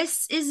mean,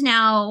 this is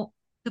now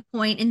the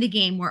point in the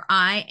game where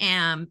I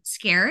am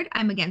scared.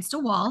 I'm against a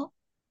wall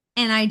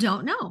and I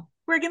don't know.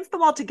 We're against the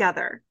wall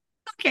together.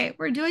 Okay,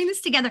 we're doing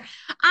this together.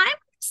 I'm gonna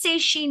say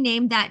she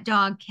named that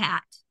dog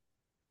Cat.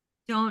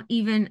 Don't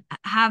even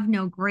have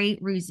no great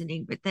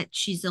reasoning, but that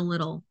she's a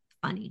little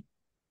funny.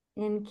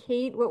 And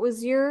Kate, what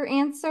was your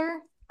answer?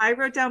 I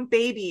wrote down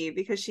Baby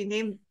because she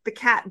named the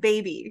cat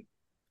Baby.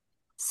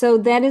 So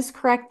that is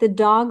correct. The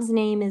dog's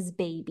name is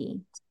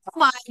Baby. Oh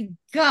my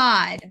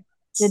God.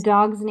 The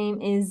dog's name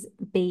is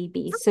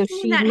Baby. So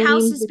she That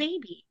house named is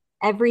baby.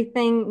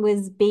 everything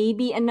was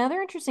Baby.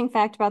 Another interesting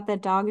fact about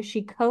that dog is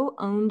she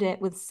co-owned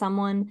it with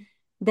someone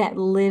that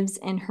lives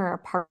in her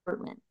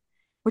apartment,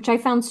 which I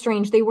found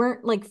strange. They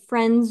weren't like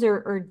friends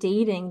or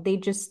dating. They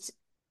just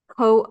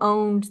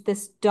co-owned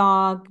this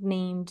dog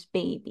named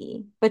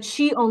Baby, but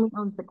she only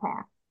owns the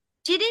cat.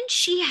 Didn't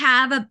she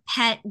have a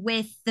pet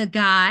with the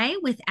guy,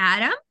 with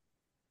Adam?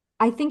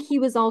 I think he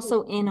was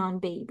also in on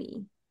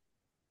Baby,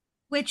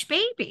 Which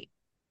baby?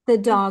 the The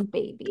dog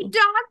Baby.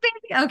 dog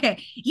baby.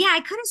 Okay. Yeah,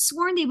 I could have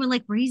sworn they were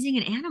like raising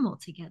an animal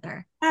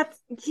together. That's,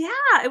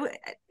 yeah.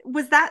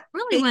 Was that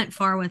Really fake? went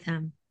far with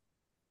him.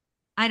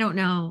 I don't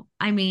know.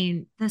 I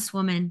mean, this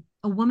woman,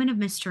 a woman of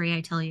mystery,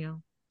 I tell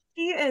you.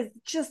 He is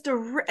just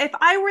if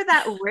I were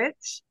that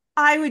rich,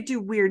 I would do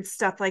weird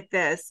stuff like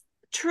this.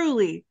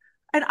 Truly.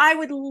 And I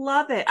would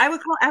love it. I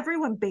would call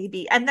everyone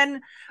Baby. And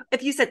then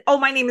if you said, "Oh,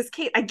 my name is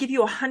Kate," I'd give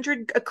you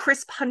a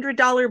crisp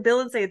 $100 bill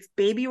and say it's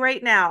Baby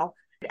right now.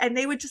 And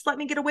they would just let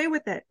me get away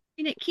with it.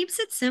 I mean, it keeps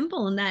it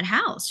simple in that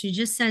house. She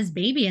just says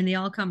baby and they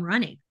all come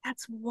running.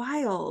 That's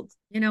wild.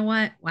 You know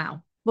what?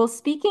 Wow. Well,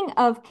 speaking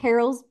of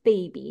Carol's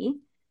baby,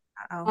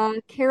 Uh-oh.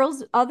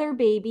 Carol's other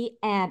baby,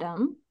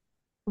 Adam,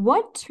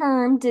 what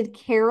term did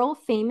Carol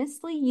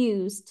famously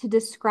use to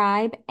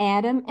describe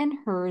Adam and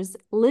her's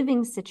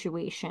living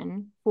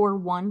situation for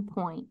 1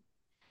 point?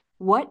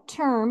 What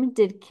term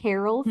did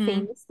Carol Hmm.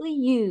 famously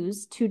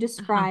use to Uh-huh.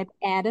 describe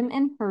Adam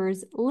and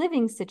her's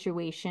living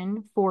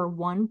situation for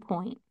 1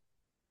 point?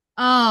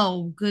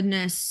 Oh,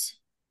 goodness.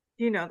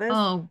 Do you know this?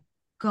 Oh,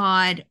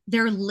 God.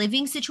 Their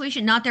living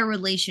situation, not their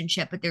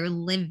relationship, but their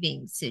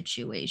living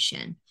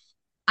situation.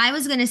 I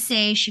was going to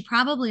say she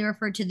probably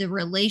referred to the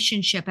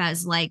relationship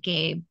as like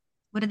a,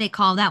 what do they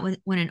call that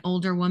when an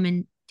older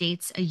woman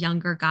dates a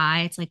younger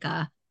guy? It's like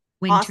a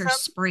winter, Awesome.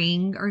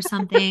 spring or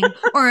something.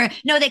 Or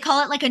no, they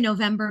call it like a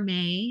November,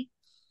 May,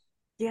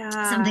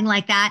 Yeah. something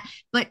like that.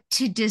 But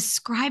to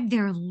describe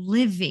their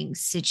living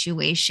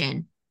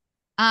situation,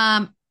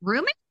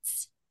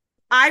 roommates?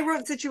 I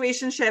wrote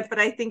situationship, but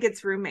I think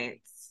it's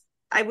roommates.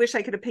 I wish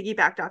I could have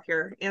piggybacked off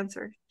your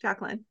answer,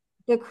 Jacqueline.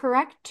 The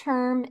correct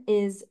term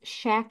is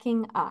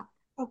shacking up.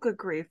 Oh, good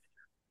grief.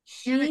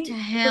 Damn it to She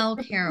just hell,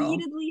 Carole.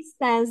 repeatedly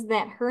says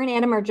that her and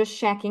Adam are just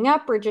shacking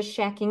up or just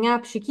shacking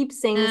up. She keeps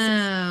saying this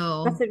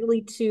Oh,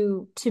 explicitly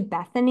to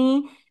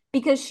Bethany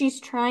because she's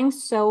trying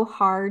so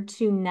hard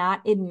to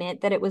not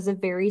admit that it was a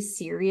very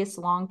serious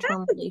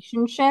long-term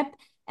relationship.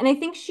 And I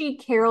think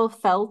Carol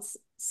felt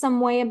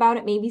some way about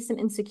it, maybe some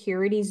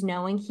insecurities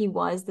knowing he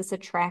was this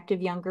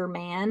attractive younger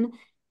man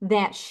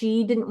that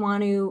she didn't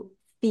want to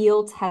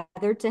feel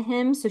tethered to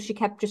him. So she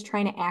kept just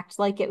trying to act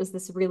like it was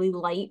this really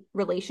light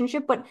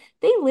relationship. But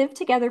they lived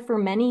together for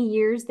many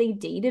years. They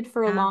dated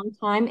for a yeah. long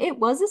time. It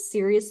was a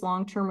serious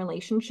long-term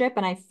relationship.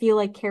 And I feel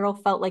like Carol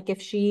felt like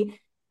if she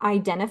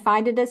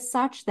identified it as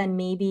such, then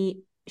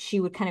maybe she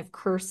would kind of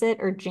curse it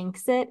or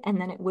jinx it, and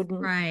then it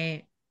wouldn't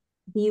Right.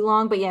 be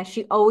long. But yeah,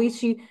 she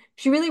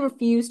really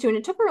refused to, and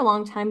it took her a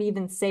long time to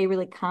even say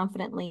really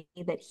confidently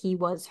that he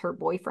was her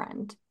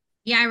boyfriend.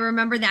 Yeah, I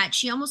remember that.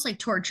 She almost like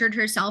tortured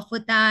herself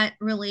with that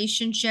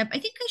relationship. I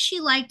think because she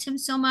liked him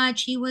so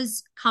much, he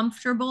was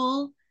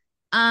comfortable.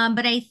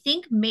 But I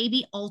think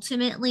maybe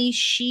ultimately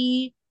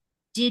she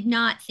did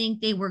not think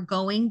they were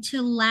going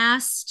to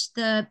last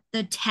the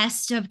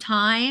test of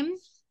time.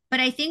 But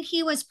I think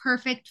he was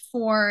perfect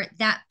for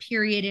that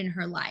period in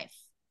her life.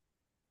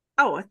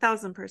 Oh,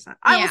 1,000%.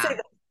 I will say Yeah.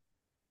 that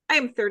I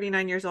am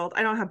 39 years old.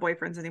 I don't have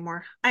boyfriends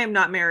anymore. I am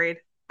not married.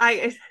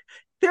 I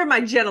they're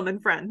my gentleman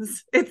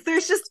friends. It's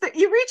there's just that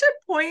you reach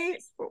a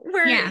point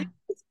where Yeah. you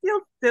just feel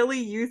silly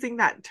using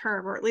that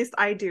term, or at least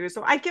I do.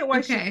 So I get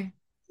why she Okay.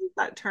 used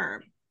that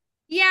term.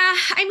 Yeah,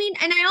 I mean,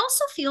 and I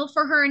also feel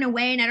for her in a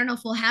way, and I don't know if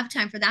we'll have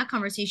time for that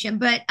conversation,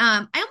 but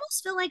I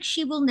almost feel like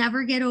she will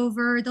never get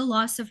over the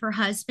loss of her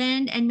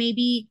husband, and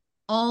maybe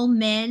all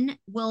men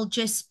will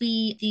just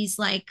be these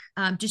like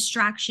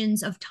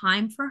distractions of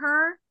time for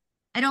her.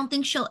 I don't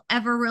think she'll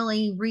ever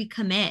really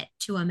recommit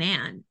to a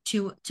man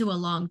to a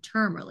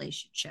long-term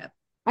relationship.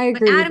 I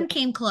But agree with Adam that.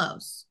 came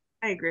close.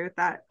 I agree with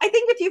that. I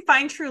think if you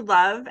find true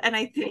love, and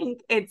I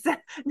think it's now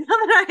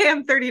that I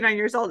am 39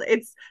 years old,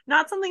 it's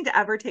not something to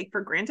ever take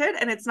for granted.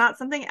 And it's not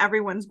something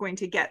everyone's going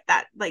to get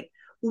that like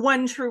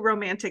one true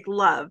romantic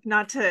love.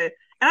 Not to, and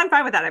I'm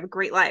fine with that. I have a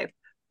great life.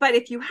 But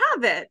if you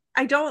have it,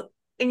 I don't,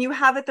 and you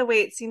have it the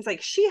way it seems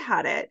like she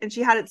had it, and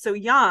she had it so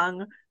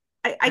young,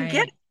 I get it.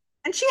 Right.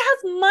 And she has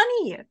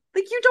money.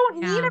 Like you don't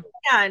need Yeah.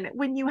 a man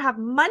when you have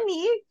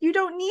money. You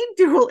don't need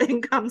dual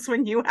incomes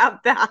when you have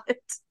that.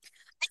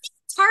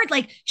 It's hard.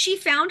 Like she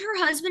found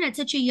her husband at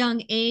such a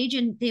young age,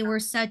 and they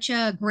were such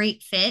a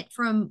great fit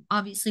from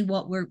obviously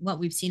what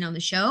we've seen on the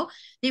show.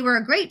 They were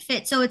a great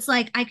fit. So it's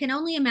like I can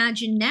only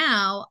imagine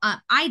now.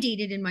 I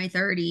dated in my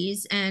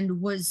 30s and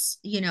was,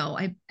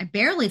 I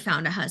barely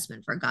found a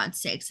husband for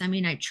God's sakes. I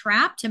mean, I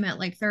trapped him at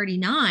like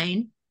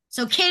 39.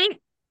 So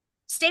Kate,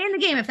 stay in the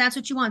game if that's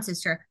what you want,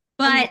 sister.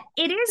 And But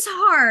it is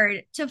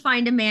hard to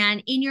find a man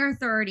in your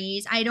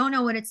 30s. I don't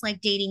know what it's like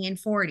dating in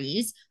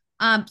 40s.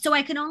 So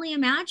I can only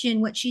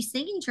imagine what she's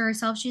thinking to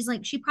herself. She's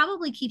like, she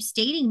probably keeps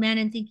dating men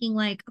and thinking,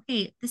 like,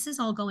 okay, this is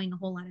all going a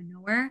whole lot of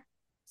nowhere.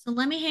 So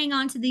let me hang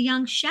on to the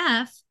young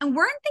chef. And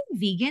weren't they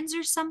vegans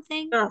or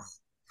something? ugh.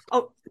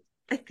 Oh,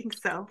 I think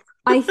so.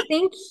 I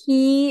think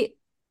he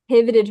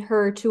pivoted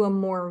her to a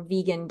more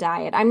vegan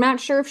diet. I'm not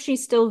sure if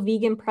she's still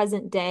vegan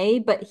present day,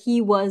 but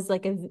he was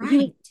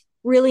Right.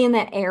 really in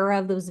that era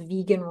of those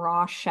vegan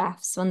raw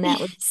chefs when that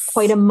was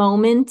quite Yes. a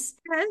moment.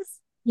 Yes.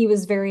 He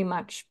was very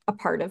much a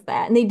part of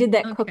that. And they did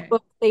that Okay.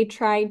 cookbook they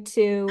tried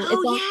to. Oh, It's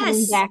all coming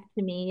yes. back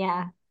to me.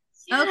 Yeah.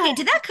 Okay. Yeah.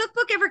 Did that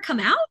cookbook ever come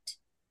out?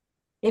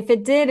 If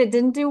it did, it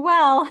didn't do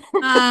well.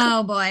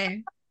 Oh,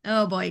 boy.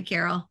 Oh, boy,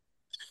 Carol.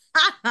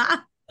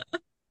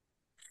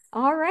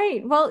 All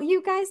right. Well,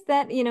 you guys,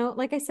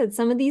 like I said,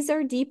 some of these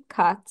are deep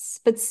cuts.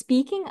 But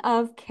speaking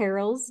of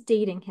Carol's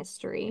dating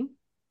history,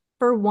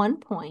 for 1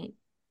 point,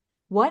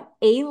 what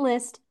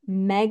A-list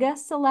mega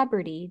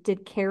celebrity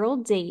did Carol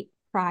date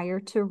prior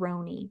to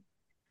RHONY?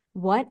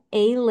 What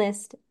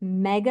A-list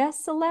mega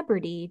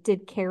celebrity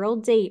did Carol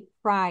date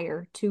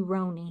prior to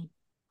RHONY?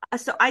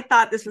 So I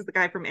thought this was the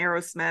guy from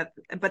Aerosmith,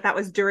 but that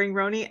was during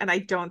RHONY, and I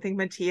don't think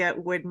Mattia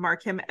would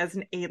mark him as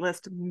an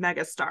A-list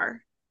megastar.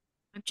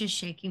 I'm just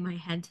shaking my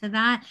head to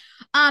that.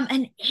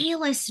 An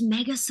A-list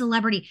mega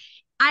celebrity.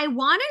 I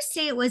want to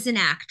say it was an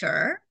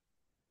actor.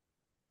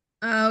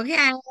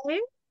 Okay.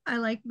 I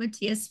like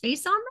Matthias'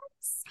 face on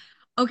this.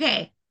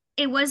 Okay.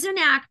 It was an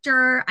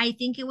actor. I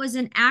think it was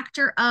an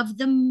actor of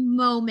the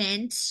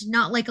moment,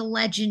 not like a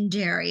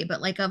legendary,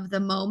 but like of the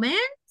moment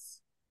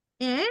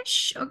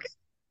ish. Okay.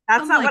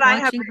 That's I'm not like what I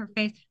have. watching her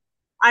face.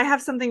 I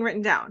have something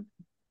written down.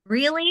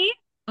 Really?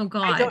 Oh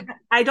I don't. God.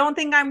 I don't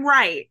think I'm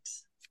right,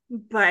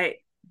 but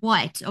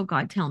What? Oh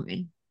God, tell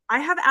me. I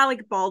have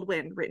Alec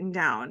Baldwin written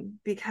down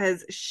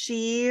because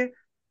she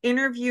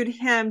interviewed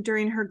him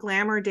during her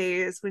glamour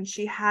days when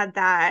she had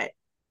that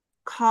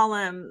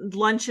column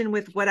luncheon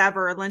with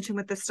whatever luncheon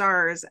with the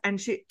stars,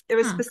 and she it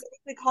was Huh.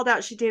 specifically called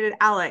out she dated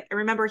Alec. And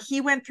remember, he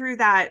went through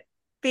that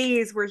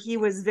phase where he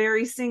was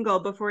very single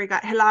before he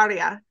got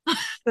Hilaria,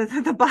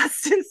 the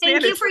Boston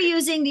Thank you Spanish for lady.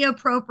 using the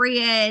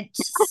appropriate,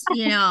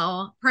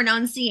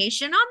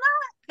 pronunciation on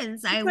that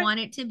because I She's my, want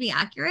it to be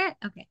accurate.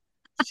 Okay.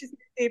 she's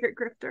my favorite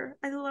grifter.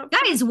 I love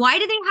Guys, her. why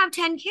do they have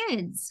 10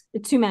 kids?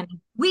 Too many.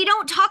 We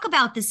don't talk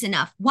about this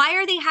enough. Why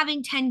are they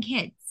having 10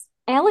 kids?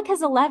 Alec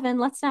has 11.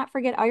 Let's not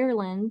forget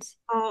Ireland.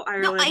 Oh, No,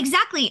 Ireland.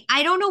 exactly.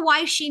 I don't know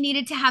why she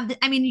needed to have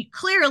I mean,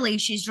 clearly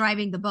she's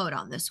driving the boat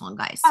on this one,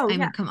 guys. Oh, I yeah.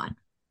 mean, come on.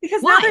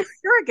 Because now they're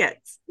Why?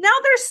 surrogates. Now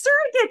they're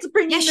surrogates Yeah,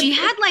 bringing she the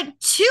had like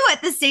two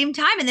at the same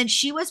time, and then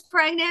she was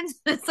pregnant.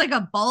 It's like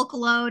a bulk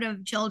load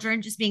of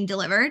children just being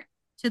delivered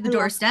to the I love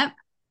doorstep.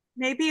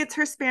 Maybe it's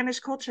her Spanish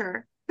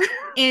culture.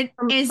 It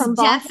is From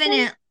Boston?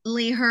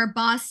 definitely her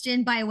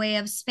Boston by way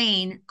of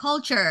Spain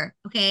culture.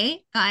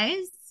 Okay,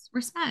 guys,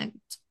 respect.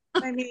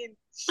 I mean,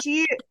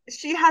 she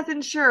has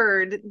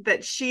ensured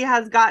that she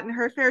has gotten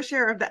her fair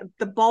share of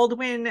the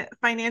Baldwin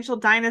financial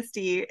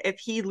dynasty if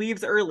he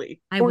leaves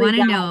early. I Or he want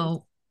to dies.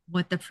 know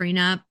what the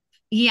prenup.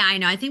 Yeah, I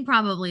know. I think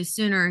probably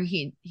sooner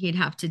he'd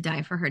have to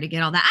die for her to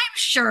get all that. I'm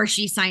sure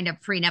she signed a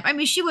prenup. I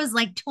mean, she was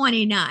like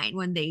 29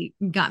 when they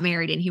got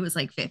married, and he was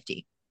like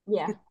 50.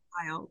 Yeah. It's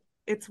wild.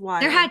 It's There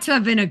wild. had to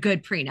have been a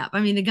good prenup. I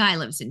mean, the guy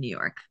lives in New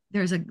York.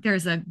 There's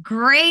a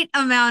great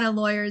amount of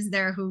lawyers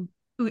there who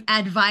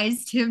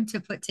advised him to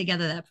put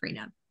together that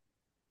prenup.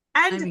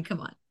 I And mean, come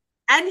on.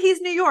 and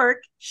he's New York.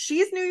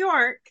 She's New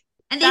York.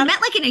 And they That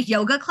met like in a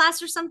yoga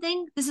class or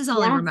something. This is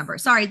all I Yes. remember.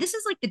 Sorry, this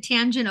is like the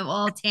tangent of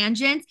all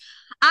tangents.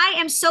 I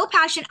am so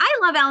passionate. I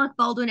love Alec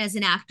Baldwin as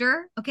an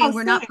actor. Okay, oh,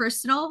 we're same. not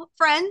personal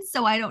friends,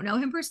 so I don't know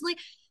him personally.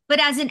 But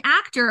as an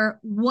actor,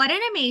 what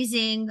an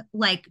amazing,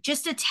 like,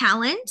 just a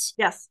talent.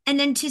 Yes. And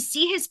then to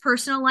see his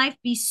personal life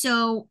be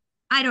so,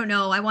 I don't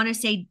know, I want to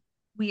say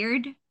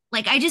weird.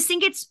 Like, I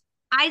think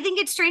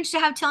it's strange to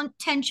have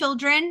 10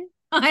 children.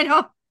 I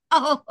don't,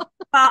 oh,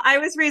 Well, I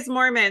was raised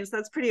Mormon, so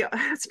that's pretty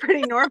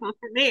normal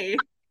for me.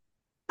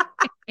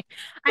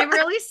 I'm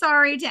really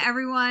sorry to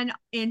everyone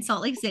in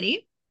Salt Lake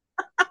City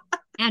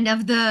and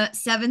of the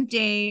Seventh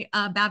Day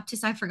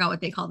Baptist. I forgot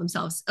what they call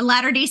themselves,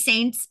 Latter-day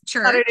Saints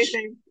Saturday Church.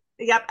 thing.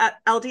 Yep,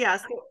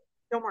 LDS.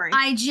 Don't worry.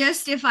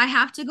 If I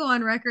have to go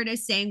on record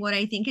as saying what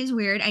I think is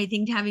weird, I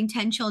think having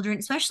 10 children,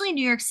 especially in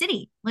New York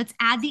City, let's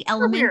add the Super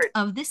element weird.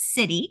 of the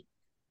city.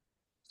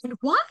 And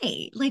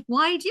why? Like,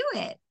 why do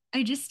it?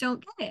 I just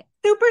don't get it.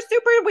 Super,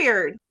 super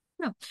weird.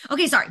 No.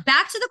 Okay, sorry.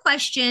 Back to the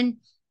question.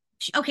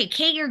 Okay,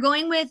 Kate, you're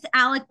going with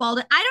Alec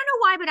Baldwin. I don't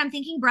know why, but I'm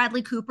thinking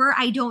Bradley Cooper.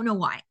 I don't know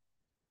why.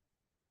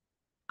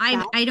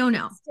 That's I don't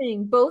know.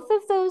 interesting. Both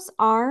of those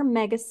are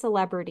mega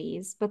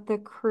celebrities, but the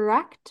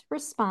correct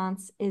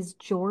response is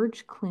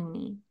George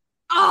Clooney.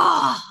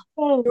 Oh,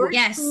 Oh, George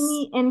yes.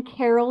 Clooney and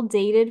Carole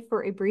dated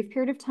for a brief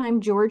period of time.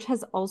 George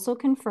has also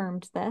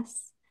confirmed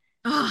this.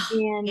 Oh,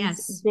 And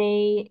yes.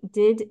 they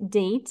did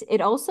date. It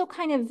also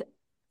kind of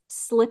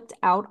slipped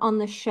out on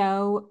the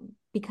show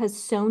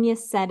because Sonia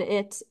said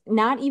it,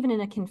 not even in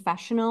a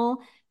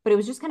confessional, but it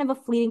was just kind of a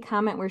fleeting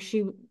comment where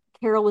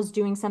Carole was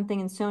doing something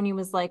and Sonia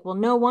was like, well,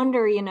 no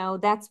wonder,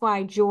 that's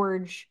why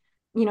George,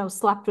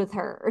 slept with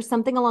her or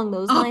something along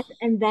those Oh, lines.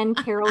 And then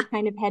Carole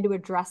kind of had to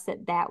address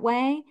it that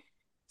way.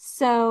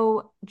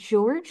 So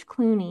George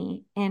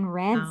Clooney and wow.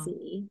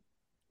 Radzi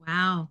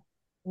Wow.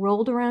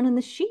 rolled around in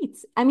the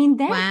sheets. I mean,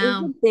 that is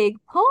a Wow. big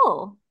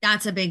pull.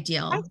 That's a big I,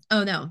 deal.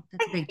 Oh, no,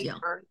 that's I a big hate deal.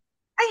 her.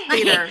 I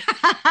hate her.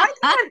 I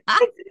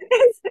can't.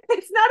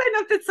 It's not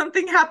enough that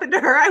something happened to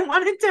her. I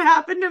want it to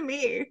happen to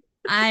me.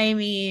 I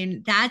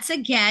mean, that's a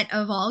get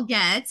of all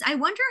gets. I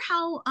wonder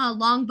how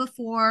long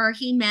before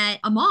he met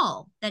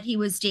Amal that he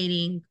was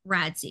dating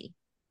Radzi.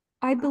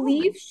 I Oh my.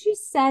 believe she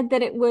said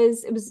that it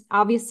was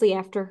obviously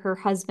after her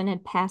husband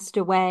had passed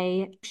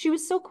away. She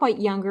was still quite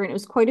younger and it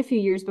was quite a few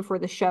years before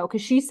the show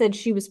because she said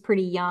she was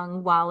pretty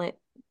young while it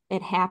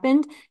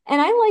happened.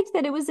 And I liked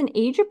that it was an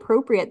age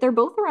appropriate. They're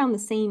both around the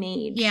same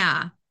age.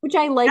 Yeah. Which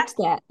I liked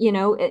that,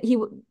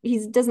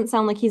 he doesn't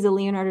sound like he's a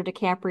Leonardo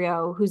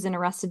DiCaprio who's in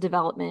Arrested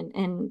Development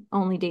and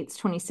only dates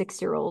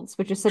 26-year-olds,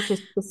 which is such a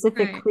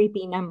specific Right.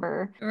 creepy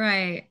number.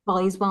 Right. Well,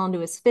 he's well into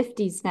his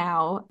 50s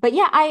now. But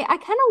yeah, I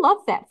kind of love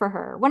that for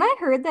her. When I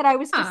heard that, I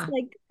was just Huh.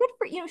 like, good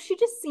for, she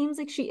just seems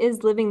like she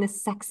is living the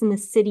Sex in the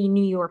City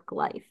New York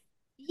life. Love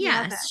it.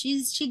 Yes,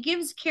 she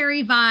gives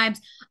Carrie vibes.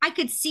 I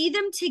could see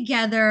them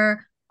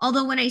together.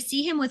 Although when I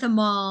see him with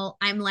Amal,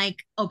 I'm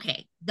like,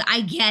 okay,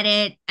 I get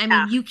it. I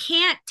Yeah. mean, you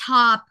can't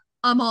top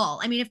Amal.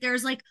 I mean, if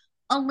there's like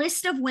a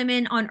list of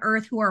women on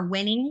earth who are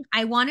winning,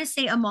 I want to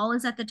say Amal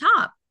is at the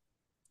top.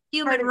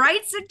 Human Part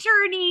rights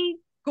attorney,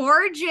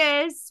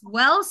 gorgeous,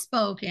 well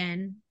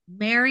spoken,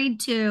 married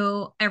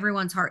to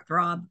everyone's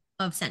heartthrob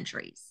of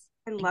centuries.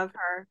 I Like, love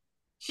her.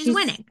 she's She's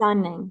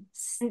winning.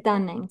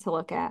 stunning to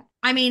look at.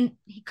 I mean,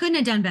 he couldn't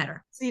have done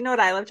better. So you know what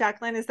I love,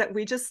 Jacqueline, is that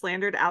we just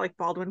slandered Alec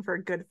Baldwin for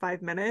a good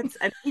 5 minutes,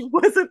 and he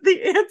wasn't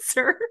the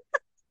answer.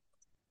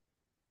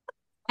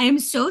 I am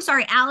so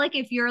sorry, Alec,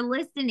 if you're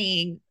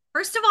listening.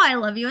 First of all, I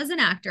love you as an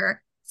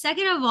actor.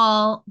 Second of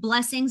all,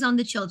 blessings on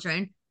the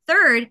children.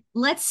 Third,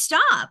 let's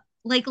stop.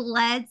 Like,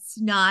 let's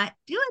not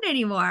do it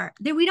anymore.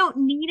 That we don't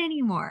need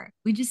anymore.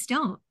 We just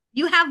don't.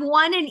 You have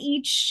one in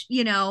each,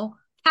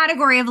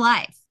 category of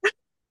life.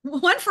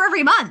 One for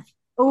every month.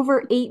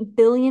 Over 8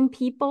 billion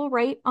people,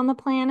 right, on the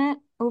planet.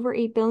 Over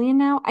 8 billion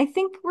now. I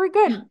think we're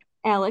good.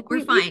 Alec, We're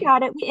we've fine.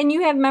 got it. And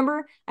you have,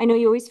 remember, I know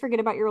you always forget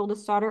about your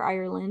oldest daughter,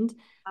 Ireland,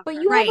 Love but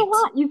her. you have a Right.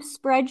 lot. You've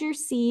spread your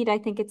seed. I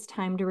think it's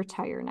time to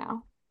retire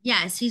now.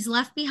 Yes, he's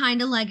left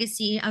behind a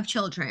legacy of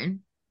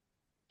children.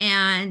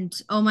 And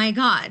oh my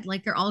God,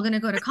 like they're all going to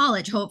go to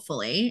college,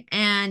 hopefully.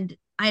 And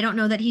I don't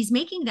know that he's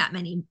making that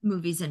many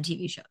movies and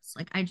TV shows.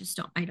 Like, I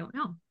don't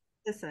know.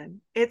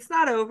 Listen, it's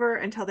not over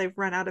until they've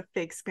run out of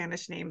fake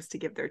Spanish names to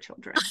give their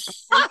children.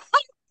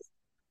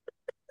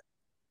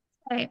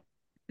 Okay? Okay.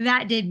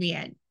 That did me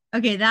in.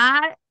 Okay,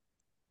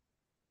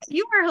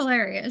 you were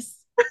hilarious.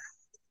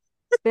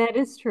 That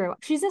is true.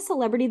 She's a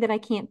celebrity that I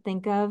can't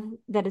think of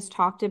that is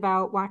talked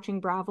about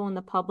watching Bravo in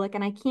the public,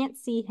 and I can't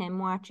see him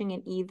watching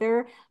it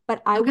either.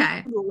 But I would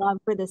Okay. love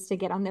for this to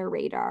get on their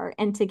radar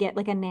and to get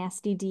like a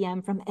nasty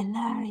DM from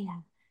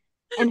Ilaria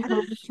and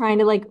her trying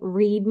to like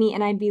read me,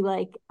 and I'd be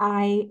like,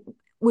 I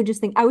would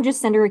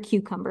just send her a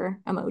cucumber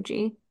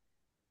emoji.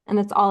 And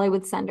that's all I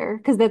would send her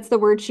because that's the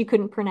word she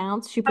couldn't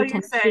pronounce. She Oh, you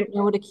pretended she say, didn't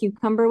know what a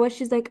cucumber was.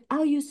 She's like,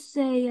 "Oh, you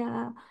say."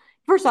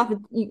 First off,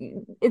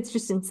 it's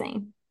just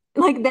insane.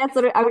 Like that's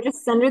what I would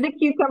just send her the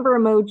cucumber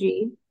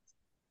emoji.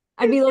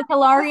 I'd be like,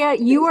 Hilaria,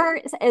 you are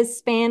as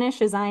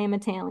Spanish as I am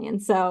Italian.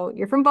 So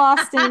you're from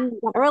Boston. You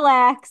gotta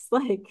relax.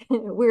 Like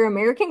we're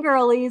American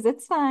girlies.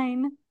 It's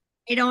fine.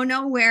 I don't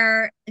know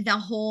where the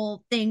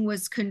whole thing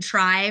was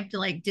contrived.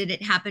 Like, did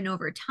it happen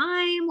over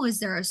time? Was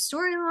there a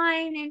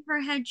storyline in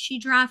her head she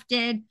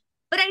drafted?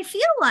 But I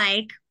feel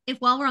like, if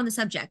while we're on the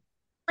subject,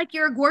 like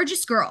you're a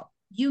gorgeous girl,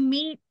 you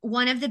meet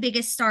one of the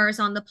biggest stars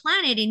on the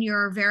planet in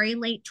your very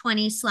late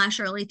 20s slash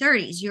early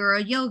 30s. You're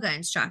a yoga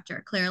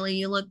instructor. Clearly,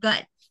 you look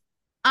good.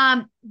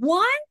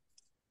 Why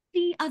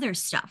the other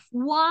stuff?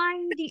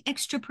 Why the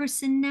extra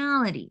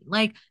personality?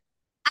 Like,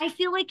 I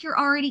feel like you're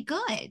already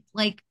good.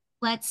 Like,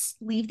 let's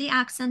leave the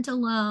accent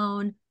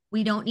alone.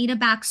 We don't need a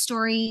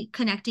backstory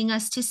connecting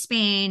us to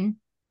Spain.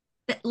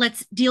 But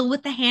let's deal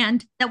with the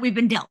hand that we've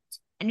been dealt.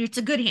 And it's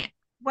a good hand.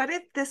 what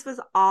if this was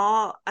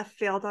all a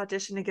failed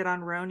audition to get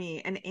on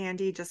RHONY and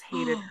Andy just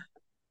hated her?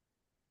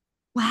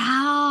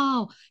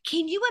 Wow.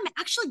 Can you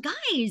actually,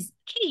 guys,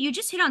 Katie, you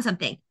just hit on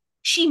something.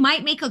 She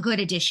might make a good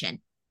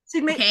addition.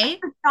 She'd make a Okay.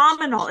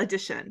 phenomenal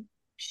addition.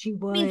 She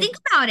I mean, would. think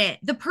about it.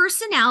 The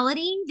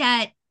personality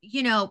that,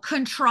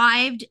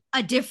 contrived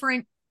a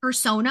different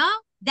persona,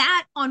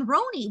 that on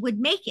Roni would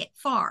make it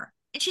far.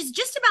 And she's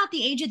just about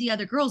the age of the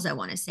other girls, I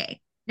want to say.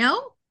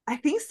 No? I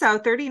think so.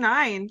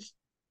 39.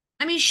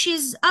 I mean,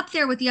 she's up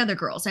there with the other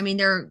girls. I mean,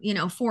 they're,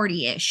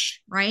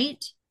 40-ish,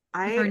 right?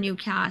 With our I new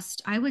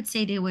cast. I would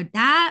say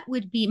that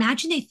would be,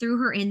 imagine they threw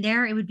her in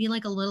there. It would be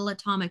like a little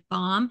atomic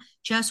bomb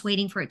just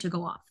waiting for it to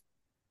go off.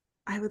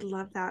 I would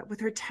love that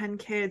with her 10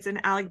 kids and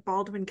Alec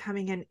Baldwin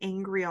coming in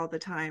angry all the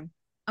time.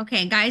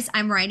 Okay, guys,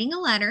 I'm writing a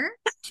letter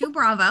to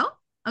Bravo.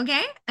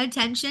 Okay,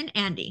 attention,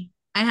 Andy.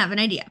 I have an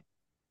idea.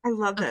 I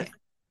love this. Okay,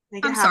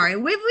 Make it I'm happen. sorry.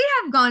 We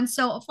have gone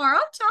so far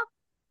off top.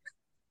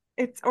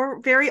 It's or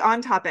very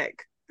on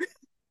topic.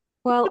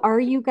 Well, are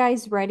you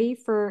guys ready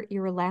for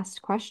your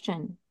last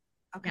question?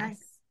 Okay. Yes.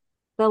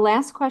 The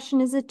last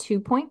question is a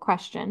 2-point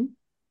question.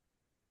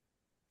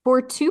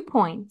 For 2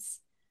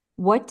 points,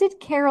 what did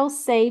Carole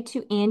say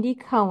to Andy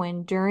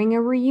Cohen during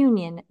a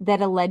reunion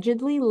that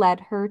allegedly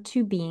led her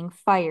to being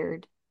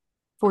fired?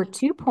 For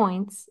 2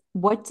 points,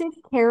 what did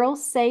Carole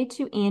say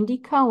to Andy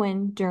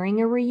Cohen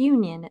during a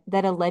reunion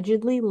that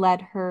allegedly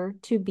led her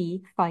to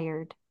be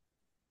fired?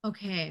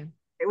 Okay.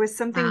 It was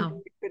something Wow.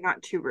 rude, but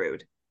not too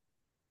rude.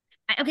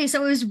 Okay,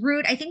 so it was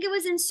rude. I think it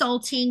was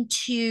insulting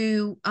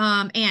to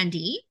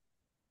Andy.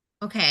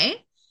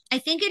 Okay. I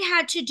think it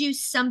had to do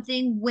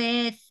something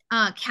with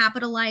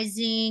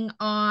capitalizing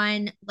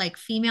on like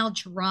female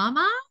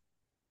drama.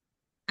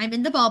 I'm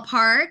in the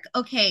ballpark.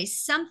 Okay,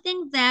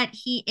 something that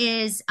he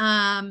is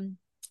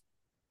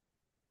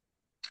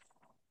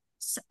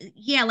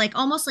yeah, like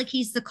almost like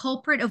he's the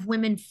culprit of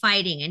women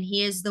fighting and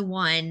he is the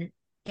one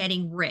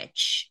getting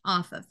rich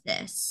off of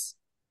this.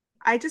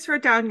 I just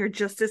wrote down you're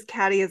just as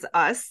catty as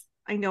us.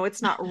 I know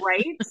it's not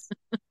right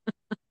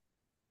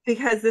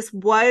because this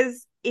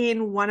was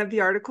in one of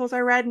the articles I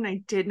read and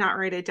I did not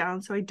write it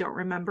down, so I don't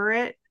remember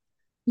it.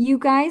 You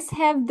guys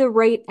have the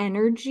right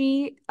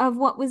energy of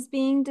what was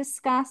being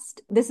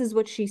discussed. This is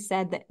what she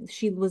said that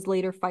she was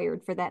later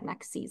fired for that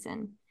next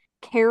season.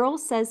 Carole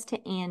says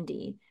to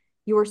Andy,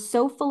 "You are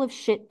so full of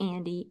shit,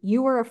 Andy.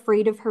 You are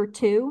afraid of her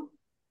too."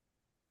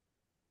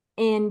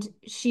 And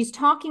she's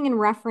talking in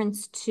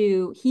reference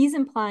to, he's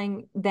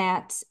implying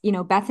that,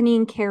 Bethany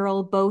and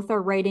Carole both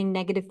are writing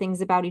negative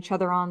things about each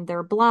other on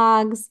their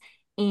blogs.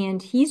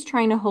 And he's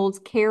trying to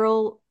hold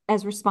Carole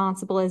as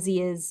responsible as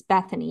he is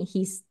Bethany.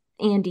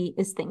 Andy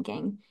is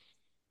thinking.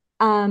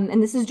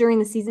 And this is during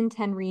the season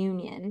 10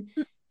 reunion.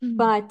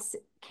 But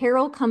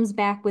Carole comes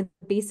back with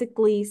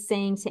basically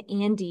saying to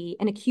Andy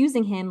and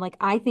accusing him, like,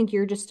 I think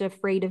you're just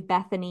afraid of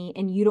Bethany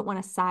and you don't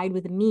want to side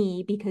with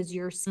me because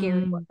you're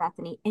scared of Mm.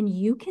 Bethany. And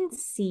you can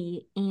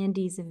see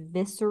Andy's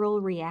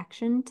visceral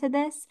reaction to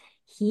this.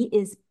 He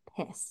is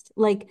pissed,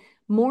 like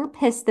more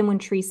pissed than when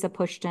Teresa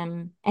pushed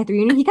him at the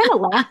reunion. He kind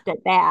of laughed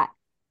at that.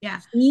 Yeah.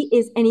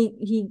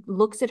 He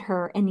looks at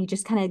her and he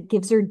just kind of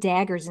gives her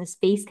daggers and his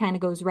face kind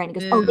of goes red. He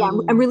goes, "Oh yeah,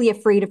 I'm Ooh. really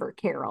afraid of her,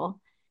 Carole."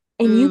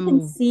 And you can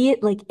Ooh. see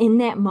it like in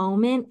that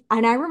moment.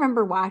 And I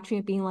remember watching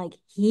it being like,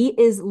 he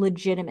is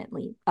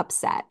legitimately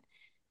upset.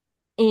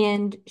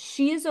 And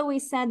she has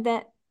always said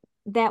that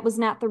that was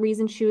not the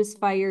reason she was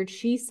fired.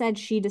 She said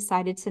she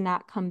decided to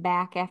not come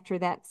back after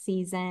that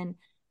season.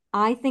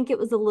 I think it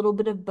was a little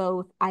bit of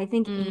both. I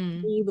think Mm.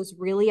 Andy was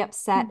really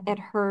upset at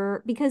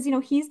her because,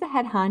 he's the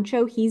head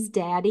honcho, he's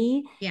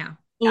daddy, Yeah.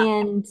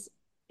 and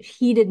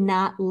he did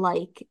not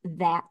like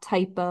that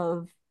type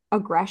of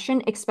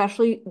aggression,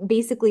 especially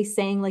basically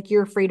saying, like,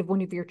 you're afraid of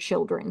one of your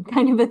children,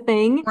 kind of a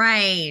thing.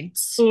 Right.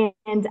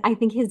 And I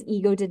think his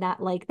ego did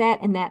not like that,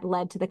 and that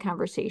led to the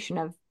conversation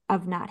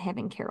of not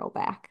having Carole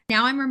back.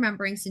 Now I'm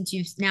remembering, since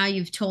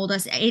you've told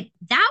us it,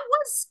 that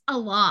was a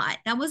lot.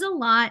 That was a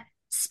lot,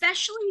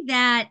 especially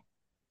that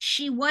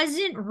she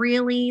wasn't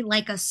really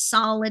like a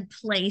solid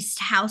placed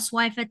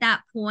housewife at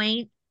that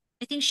point.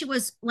 I think she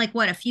was like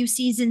what, a few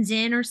seasons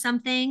in or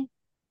something.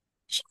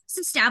 She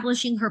was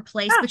establishing her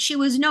place, Yeah. but she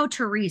was no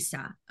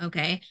Teresa.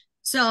 Okay.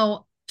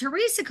 So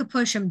Teresa could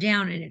push him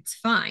down and it's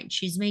fine.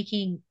 She's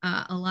making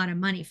a lot of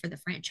money for the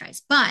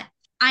franchise. But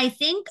I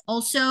think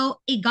also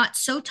it got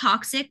so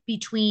toxic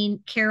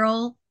between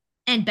Carole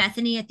and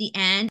Bethany at the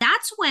end.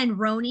 That's when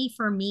RHONY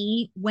for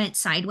me went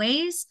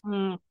sideways.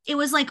 Mm. It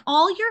was like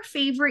all your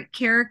favorite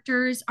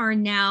characters are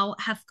now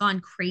have gone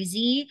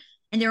crazy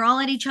and they're all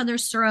at each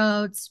other's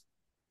throats.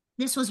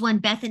 This was when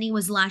Bethany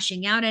was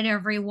lashing out at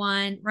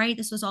everyone, right?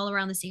 This was all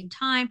around the same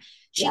time.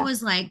 She Yeah.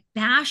 was like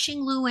bashing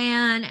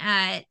Luann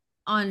at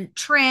on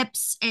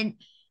trips, and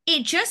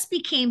it just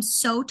became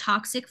so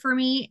toxic for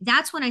me.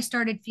 That's when I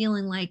started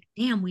feeling like,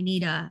 damn, we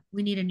need a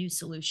new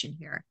solution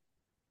here.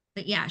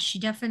 But yeah, she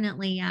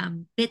definitely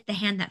bit the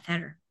hand that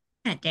fed her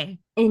that day.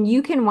 And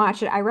you can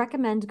watch it. I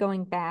recommend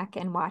going back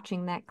and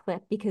watching that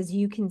clip because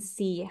you can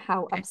see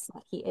how Okay.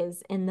 upset he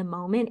is in the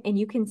moment. And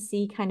you can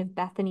see kind of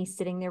Bethany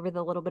sitting there with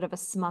a little bit of a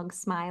smug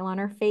smile on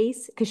her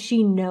face because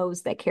she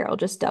knows that Carole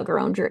just dug her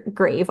own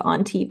grave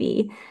on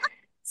TV.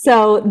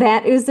 So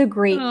that is a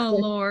great Oh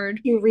clip Lord.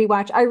 to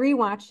rewatch. I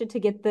rewatched it to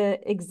get the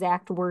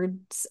exact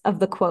words of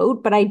the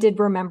quote, but I did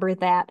remember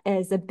that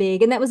as and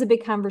that was a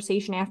big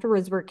conversation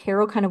afterwards where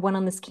Carole kind of went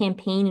on this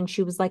campaign and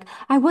she was like,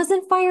 I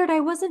wasn't fired. I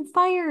wasn't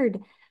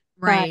fired.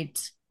 But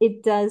Right.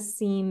 it does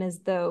seem as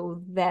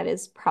though that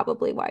is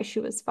probably why she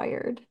was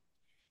fired.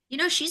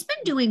 She's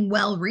been doing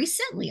well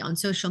recently on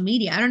social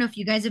media. I don't know if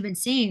you guys have been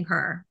seeing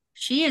her.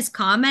 She is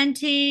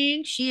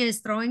commenting, she is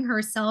throwing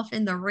herself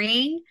in the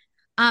ring.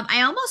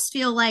 I almost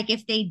feel like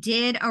if they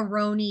did a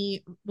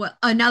RHONY,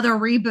 another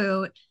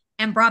reboot,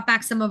 and brought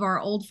back some of our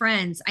old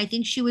friends, I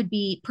think she would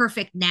be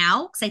perfect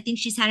now because I think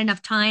she's had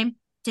enough time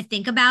to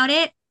think about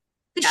it.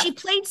 Because Yes. she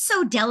played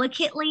so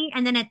delicately,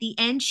 and then at the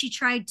end, she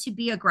tried to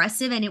be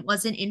aggressive, and it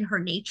wasn't in her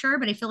nature.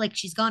 But I feel like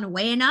she's gone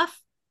away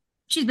enough,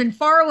 she's been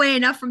far away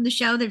enough from the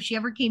show that if she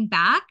ever came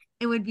back,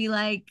 it would be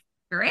like,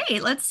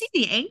 great, let's see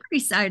the angry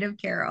side of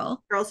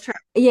Carole. Girls trip.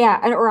 Yeah,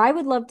 or I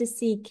would love to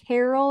see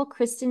Carole,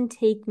 Kristen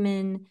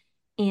Takeman,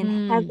 and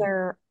Mm,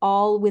 Heather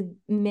all with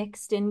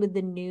mixed in with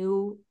the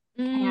new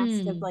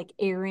cast of mm, like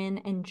Aaron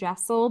and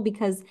Jessel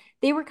because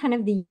they were kind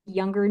of the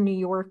younger New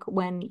York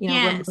when,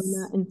 Ramona yes.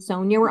 and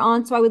Sonia were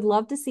on. So I would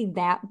love to see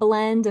that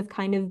blend of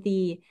kind of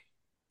the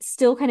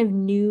still kind of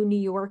new New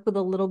York with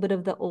a little bit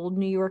of the old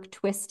New York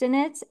twist in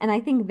it. And I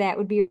think that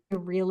would be a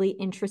really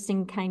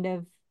interesting kind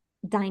of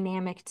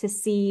dynamic to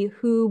see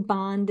who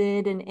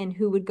bonded and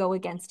who would go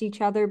against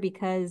each other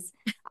because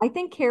I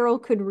think Carole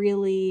could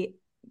really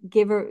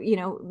give her,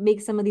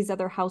 make some of these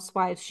other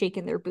housewives shake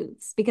in their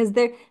boots because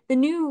they're the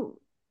new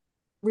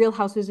Real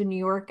Housewives of New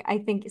York, I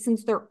think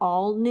since they're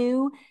all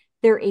new,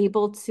 they're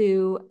able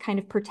to kind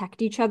of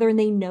protect each other and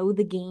they know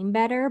the game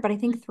better. But I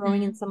think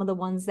throwing in Mhm. some of the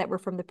ones that were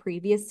from the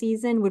previous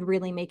season would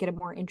really make it a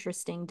more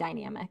interesting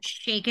dynamic.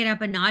 Shake it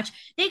up a notch.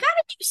 They got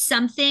to do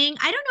something.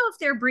 I don't know if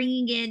they're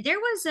bringing in, there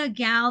was a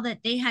gal that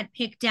they had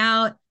picked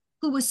out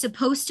who was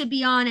supposed to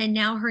be on, and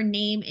now her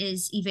name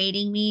is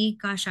evading me.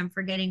 Gosh, I'm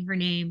forgetting her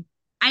name.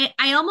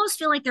 I almost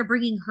feel like they're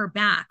bringing her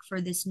back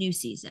for this new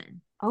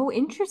season. Oh,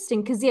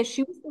 interesting. Because, yeah,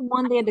 she was the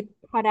one they had to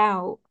cut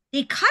out.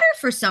 They cut her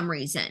for some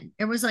reason.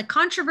 There was like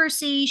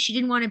controversy. She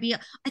didn't want to be,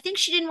 I think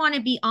she didn't want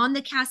to be on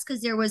the cast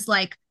because there was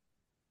like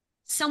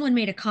someone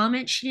made a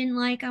comment she didn't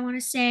like, I want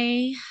to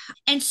say.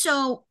 And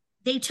so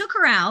they took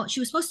her out. She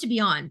was supposed to be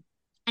on.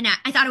 And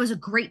I thought it was a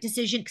great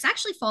decision because I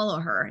actually follow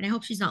her. And I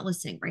hope she's not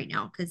listening right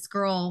now because,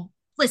 girl,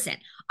 listen,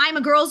 I'm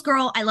a girl's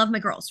girl. I love my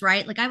girls,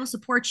 right? Like, I will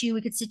support you.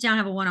 We could sit down,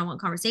 have a one on one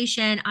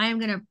conversation. I am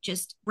going to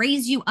just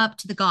raise you up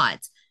to the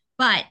gods.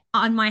 But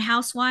on my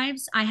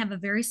housewives, I have a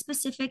very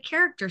specific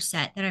character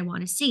set that I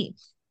want to see.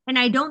 And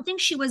I don't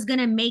think she was going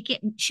to make it,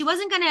 she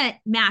wasn't going to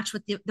match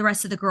with the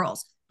rest of the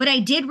girls. But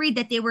I did read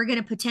that they were going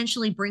to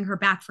potentially bring her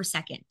back for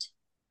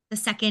the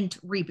second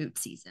reboot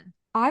season.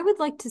 I would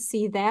like to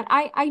see that.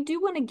 I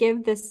do want to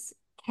give this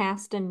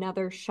cast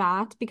another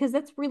shot because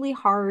that's really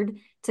hard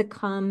to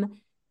come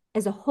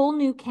as a whole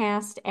new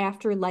cast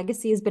after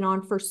Legacy has been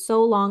on for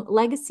so long.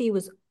 Legacy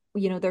was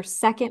their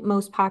second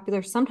most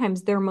popular,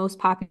 sometimes their most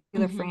popular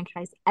Mhm.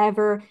 franchise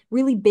ever.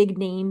 Really big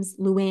names,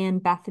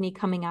 Luann, Bethany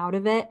coming out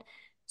of it.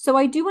 So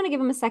I do want to give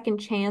them a second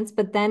chance,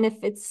 but then if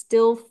it's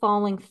still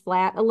falling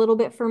flat a little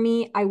bit for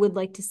me, I would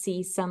like to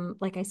see some,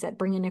 like I said,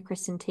 bring in a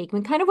Kristen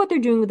Takeman, kind of what they're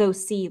doing with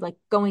OC, like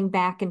going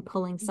back and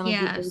pulling some of the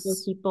older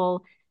Yes.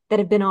 people that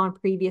have been on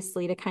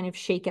previously to kind of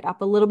shake it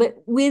up a little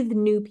bit with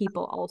new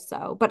people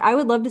also. But I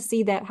would love to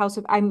see that House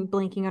of, I'm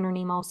blanking on her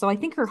name also. I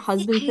think her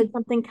husband I said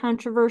something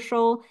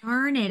controversial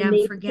darn it, and I'm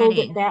they pulled it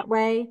forgetting. that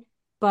way.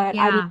 But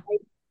I mean, Yeah.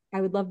 I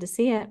would love to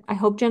see it. I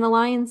hope Jenna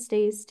Lyons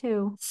stays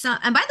too. So,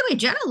 and by the way,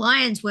 Jenna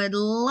Lyons would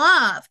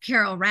love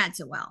Carole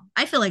Radziwill.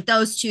 I feel like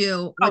those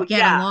two Oh would get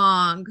yeah,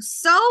 along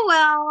so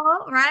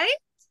well, right?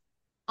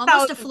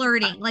 Almost a 1,000%.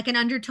 flirting, like an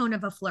undertone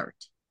of a flirt.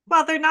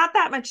 Well, they're not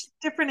that much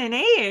different in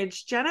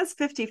age. Jenna's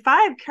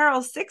 55,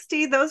 Carol's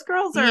 60. Those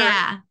girls are,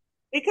 Yeah.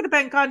 they could have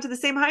been gone to the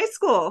same high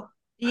school.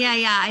 Yeah,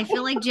 yeah. I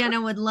feel like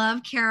Jenna would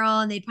love Carol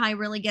and they'd probably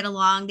really get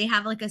along. They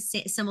have like a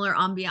similar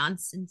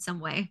ambiance in some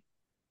way.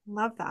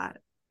 Love that.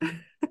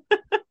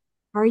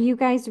 Are you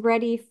guys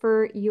ready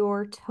for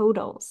your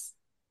totals?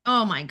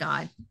 Oh my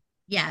God.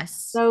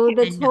 Yes. So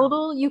the And no.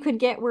 total you could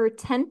get were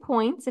 10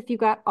 points if you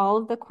got all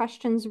of the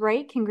questions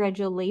right.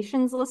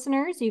 Congratulations,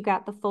 listeners. You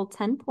got the full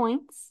 10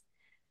 points.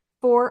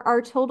 For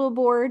our total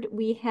board,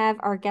 we have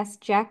our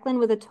guest Jaqueline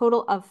with a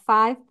total of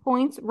 5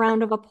 points.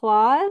 Round of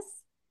applause.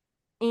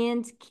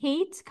 And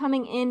Kate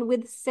coming in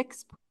with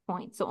 6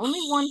 points. So only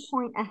 1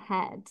 point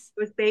ahead.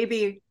 It was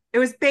baby. It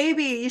was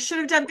baby. You should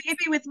have done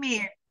baby with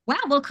me. Wow.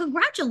 Well,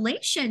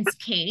 congratulations,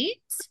 Kate.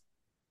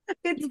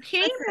 It's You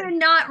came listen, in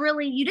not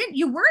really,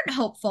 you weren't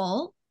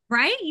hopeful,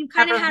 right? You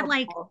kind of never had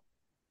like, hopeful.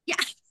 yeah,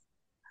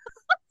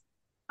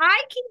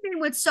 I came in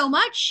with so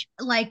much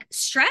like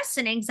stress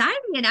and anxiety.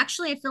 And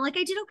actually, I feel like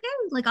I did okay.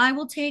 Like, I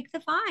will take the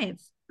 5.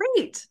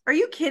 Great. Are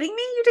you kidding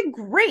me? You did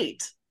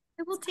great.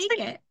 I will take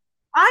Especially, it.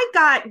 I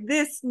got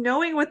this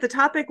knowing what the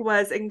topic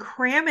was and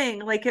cramming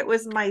like it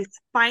was my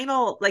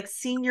final, like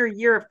senior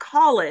year of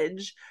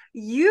college.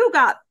 You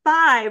got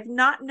 5,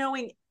 not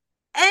knowing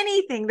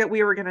anything that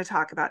we were going to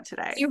talk about I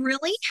today.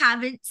 really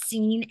haven't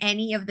seen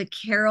any of the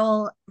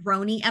Carol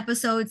RHONY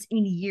episodes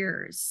in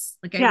years.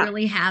 Like, I Yeah.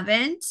 really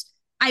haven't.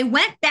 I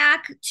went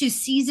back to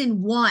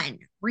season 1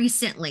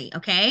 recently,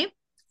 okay?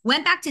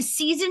 Went back to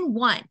season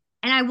 1.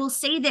 And I will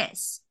say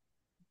this,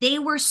 they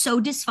were so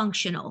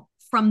dysfunctional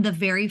from the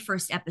very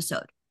first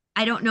episode.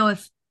 I don't know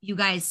if you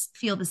guys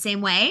feel the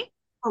same way.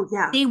 Oh,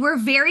 yeah. They were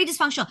very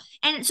dysfunctional.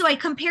 And so I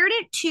compared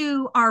it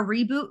to our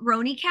reboot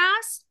RHONY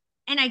cast.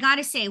 And I got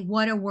to say,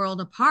 what a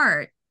world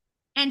apart.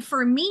 And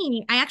for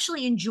me, I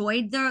actually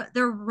enjoyed the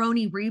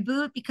RHONY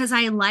reboot because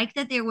I liked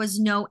that there was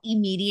no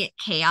immediate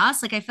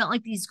chaos. Like I felt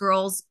like these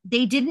girls,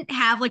 they didn't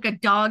have like a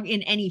dog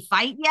in any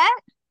fight yet.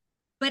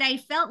 But I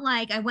felt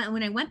like I went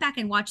when I went back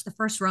and watched the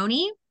first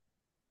RHONY,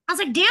 I was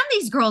like, damn,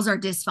 these girls are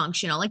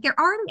dysfunctional. Like they're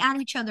already at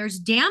each other's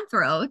damn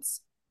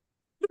throats.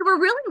 They were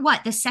really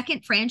what, the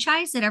second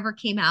franchise that ever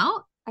came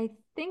out? I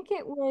think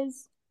it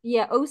was,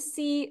 yeah,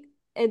 OC,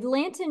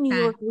 Atlanta, New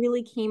Okay. York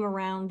really came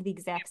around the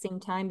exact same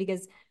time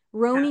because Yeah.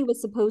 Roni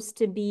was supposed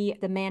to be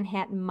the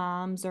Manhattan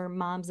Moms or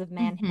Moms of Mm-hmm.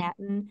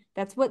 Manhattan.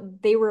 That's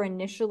what they were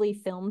initially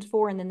filmed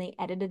for, and then they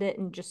edited it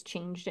and just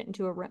changed it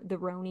into the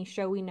Roni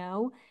show we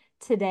know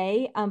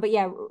today. But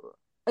yeah,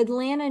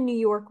 Atlanta and New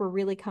York were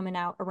really coming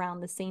out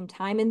around the same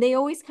time, and they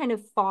always kind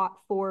of fought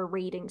for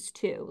ratings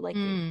too. Like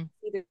Mm,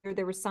 either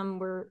there was some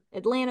where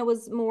Atlanta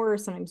was more, or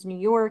sometimes New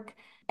York.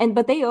 And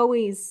but they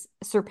always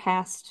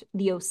surpassed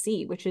the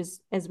OC, which is,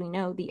 as we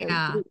know, the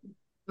yeah. OG.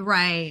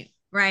 Right.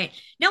 Right.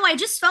 No, I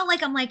just felt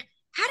like I'm like,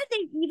 how did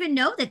they even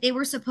know that they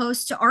were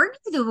supposed to argue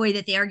the way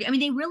that they argue? I mean,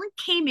 they really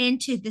came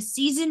into the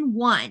season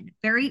 1,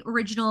 very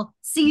original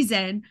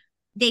season.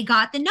 They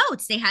got the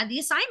notes, they had the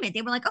assignment.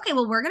 They were like, okay,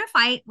 well, we're gonna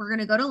fight, we're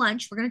gonna go to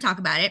lunch, we're gonna talk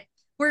about it,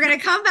 we're gonna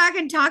come back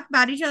and talk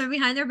about each other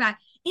behind their back.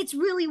 It's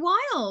really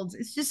wild.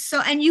 It's just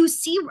so, and you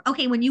see,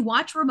 okay, when you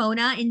watch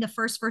Ramona in the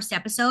first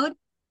episode,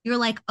 you're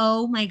like,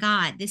 oh my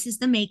God, this is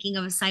the making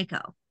of a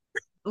psycho.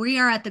 We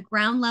are at the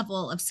ground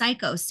level of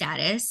psycho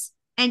status.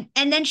 And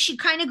then she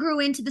kind of grew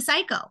into the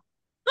psycho.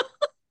 Who's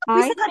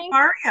I that think,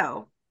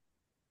 Mario?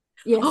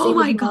 yeah, Oh same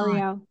with my God.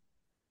 Mario.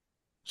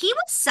 He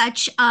was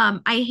such I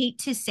hate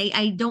to say,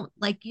 I don't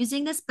like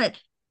using this, but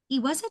he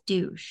was a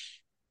douche.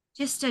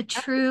 Just a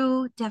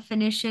true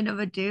definition of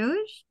a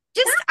douche.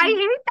 Just I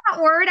hate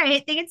that word.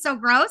 Think it's so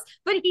gross,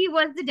 but he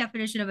was the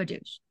definition of a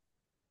douche.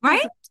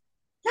 Right?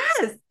 Yes.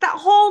 Yes. That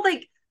whole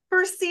like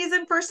first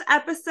season, first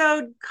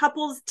episode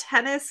couples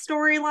tennis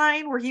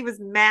storyline where he was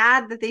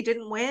mad that they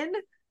didn't win.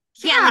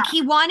 Yeah, Yeah. like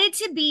he wanted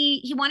to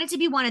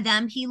be one of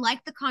them. He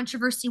liked the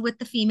controversy with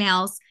the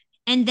females.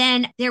 And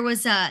then there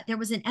was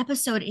an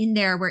episode in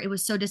there where it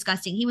was so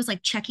disgusting. He was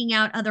like checking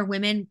out other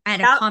women at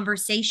a Yep.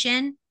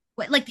 conversation.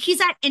 Like he's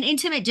at an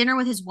intimate dinner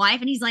with his wife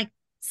and he's like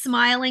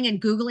smiling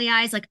and googly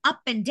eyes like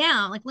up and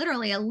down, like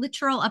literally a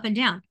literal up and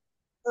down.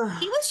 He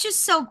Ugh. was just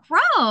so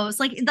gross.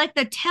 Like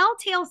the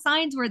telltale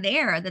signs were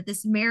there that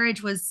this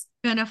marriage was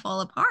gonna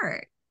fall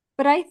apart.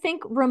 But I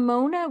think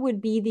Ramona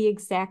would be the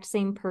exact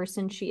same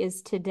person she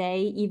is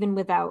today, even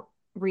without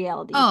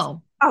reality.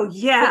 Oh, Oh Like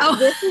yeah. oh,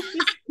 this is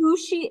just who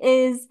she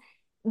is.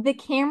 The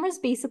cameras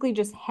basically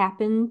just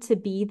happen to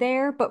be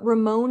there, but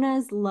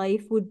Ramona's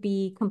life would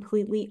be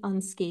completely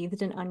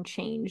unscathed and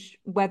unchanged,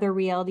 whether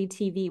reality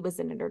TV was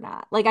in it or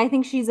not. Like I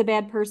think she's a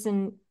bad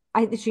person.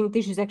 I think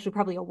she's actually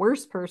probably a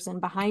worse person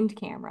behind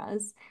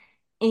cameras.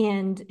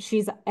 And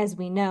she's, as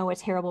we know, a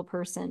terrible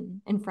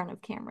person in front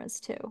of cameras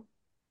too.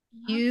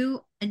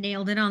 you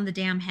nailed it on the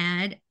damn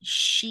head.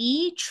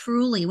 She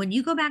truly, when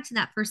you go back to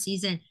that first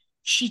season,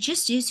 she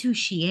just is who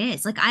she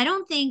is. Like, I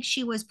don't think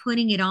she was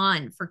putting it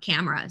on for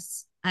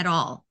cameras at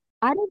all.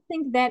 I don't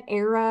think that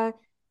era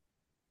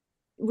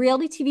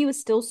reality TV was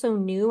still so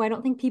new. I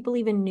don't think people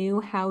even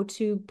knew how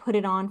to put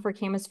it on for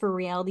cameras for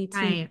reality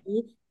Right.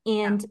 TV.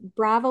 Yeah. And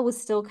Bravo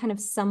was still kind of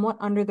somewhat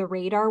under the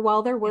radar.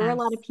 While there were a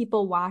lot of Yes.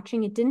 people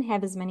watching, it didn't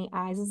have as many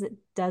eyes as it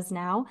does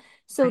now.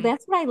 So Right.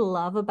 that's what I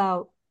love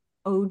about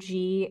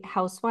OG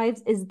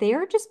housewives is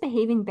they're just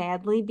behaving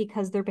badly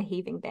because they're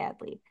behaving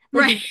badly.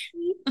 Right.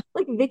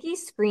 Like Vicky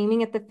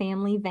screaming at the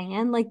family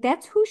van, like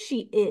that's who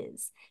she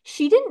is.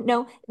 She didn't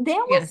know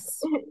that was,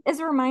 Yes. as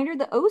a reminder,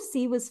 the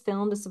OC was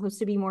filmed as supposed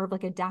to be more of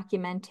like a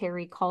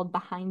documentary called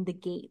Behind the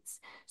Gates.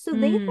 So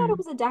they thought it Mm,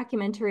 was a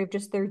documentary of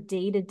just their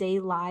day-to-day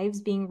lives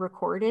being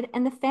recorded.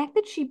 And the fact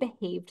that she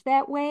behaved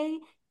that way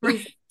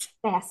is right.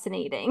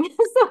 fascinating.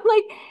 So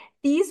like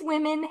these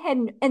women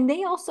had, and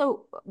they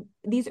also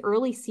these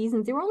early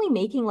seasons, they were only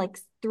making like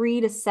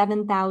 3 to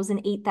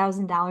 7,000,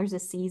 $8,000 a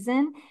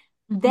season.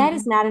 That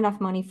is Mhm. not enough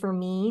money for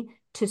me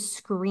to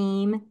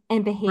scream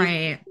and behave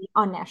Right.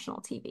 on national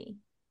TV.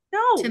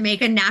 To No,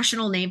 make a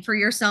national name for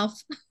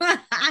yourself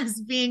as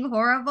being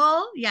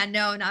horrible. Yeah,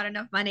 no, not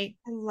enough money.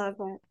 I love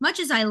it. Much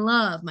as I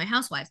love my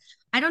housewives,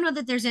 I don't know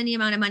that there's any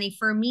amount of money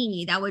for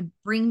me that would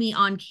bring me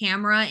on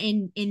camera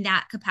in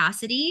that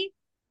capacity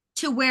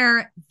to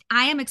where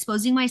I am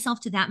exposing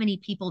myself to that many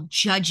people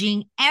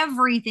judging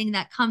everything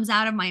that comes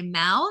out of my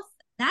mouth.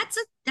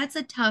 That's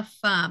a tough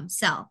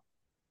sell.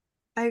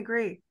 I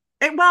agree.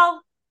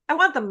 Well, I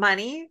want the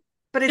money,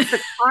 but it's the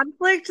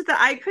conflict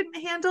that I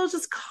couldn't handle.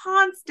 Just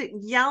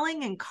constant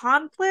yelling and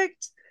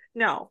conflict.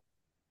 No.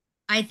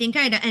 I think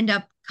I'd end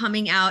up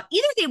coming out.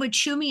 Either they would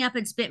chew me up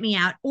and spit me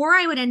out, or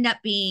I would end up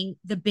being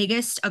the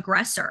biggest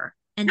aggressor,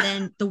 and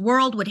then the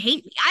world would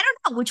hate me. I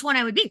don't know which one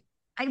I would be.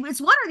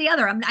 It's one or the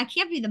other. I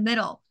can't be the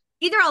middle.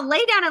 Either I'll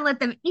lay down and let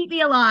them eat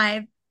me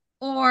alive,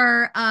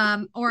 or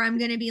I'm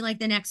gonna be like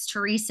the next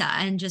Teresa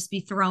and just be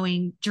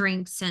throwing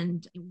drinks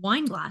and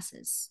wine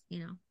glasses.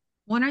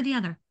 One or the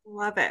other.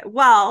 Love it.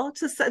 Well,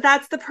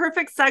 that's the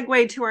perfect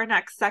segue to our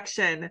next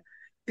section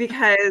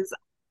because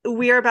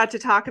we are about to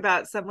talk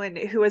about someone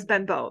who has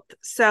been both.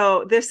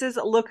 So, this is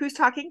Look Who's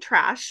Talking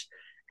Trash.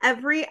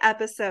 Every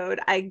episode,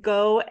 I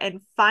go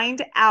and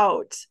find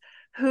out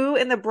who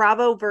in the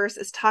Bravo verse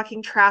is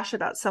talking trash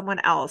about someone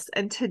else.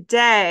 And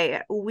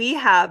today we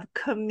have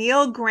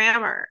Camille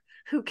Grammer,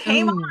 who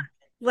came on Oh,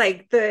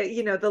 like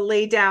the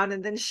lay down,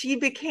 and then she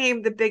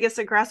became the biggest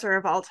aggressor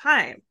of all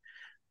time.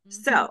 mhm.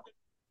 So,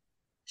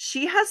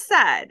 she has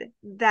said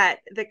that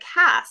the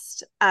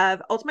cast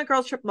of Ultimate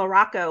Girls Trip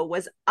Morocco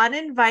was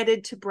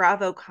uninvited to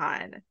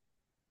BravoCon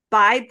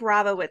by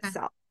Bravo Okay.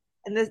 itself.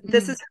 And this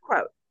Mm. is her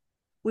quote.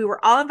 We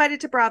were all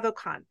invited to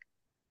BravoCon.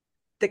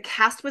 The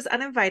cast was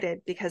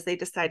uninvited because they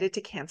decided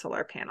to cancel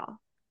our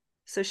panel.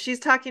 So she's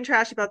talking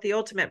trash about the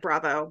Ultimate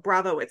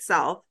Bravo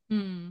itself.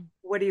 Mm.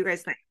 What do you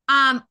guys think?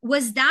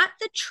 Was that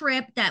the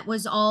trip that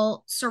was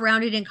all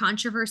surrounded in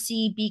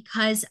controversy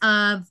because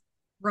of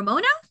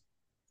Ramona?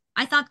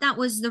 I thought that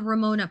was the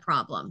Ramona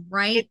problem, It,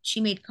 right? She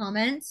made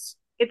comments.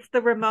 it's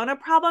the Ramona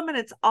problem, and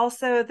it's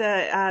also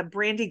the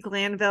Brandy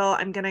Glanville,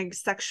 I'm going to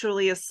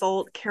sexually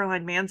assault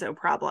Caroline Manzo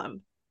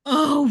problem.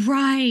 Oh,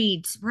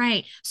 right,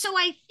 right. So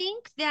I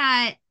think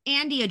that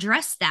Andy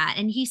addressed that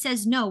and he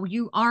says, no,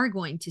 you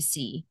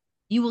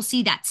will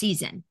see that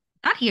season.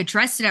 I thought he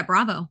addressed it at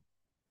Bravo.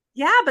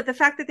 Yeah, but the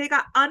fact that they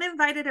got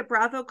uninvited at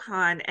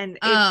BravoCon and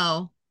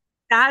Oh,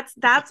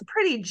 that's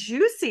pretty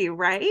juicy,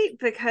 right?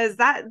 Because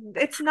that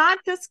it's not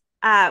just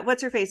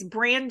what's her face,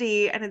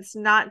 Brandy, and it's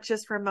not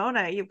just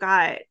Ramona. You've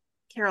got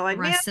the Caroline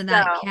rest of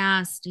that Manzo,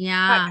 cast. got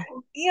Yeah.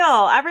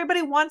 Camille.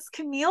 Everybody wants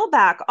Camille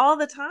back all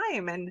the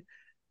time, and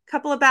a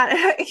couple of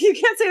bad. You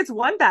can't say it's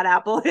one bad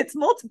apple; it's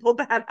multiple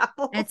bad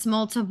apples. It's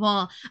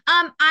multiple.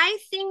 I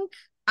think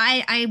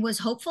I was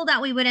hopeful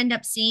that we would end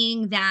up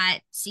seeing that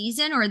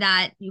season or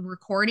that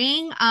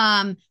recording.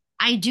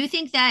 I do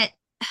think that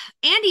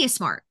Andy is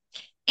smart.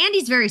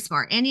 Andy's very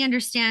smart. Andy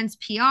understands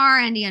PR.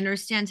 Andy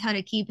understands how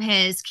to keep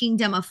his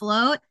kingdom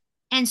afloat.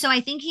 And so I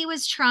think he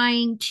was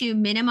trying to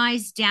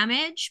minimize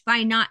damage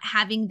by not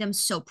having them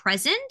so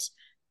present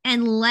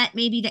and let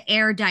maybe the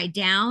air die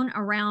down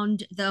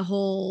around the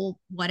whole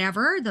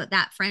whatever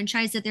that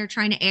franchise that they're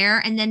trying to air.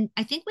 And then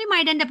I think we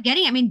might end up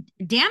getting, I mean,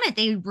 damn it,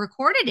 they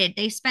recorded it.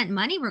 They spent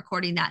money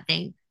recording that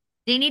thing.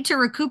 They need to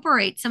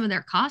recuperate some of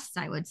their costs,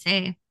 I would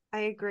say.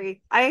 I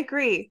agree. I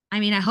agree. I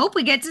mean, I hope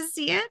we get to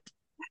see it.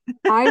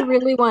 I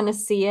really want to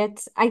see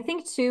it. I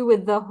think too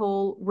with the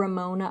whole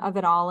Ramona of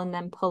it all and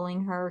then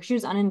pulling her, she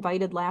was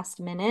uninvited last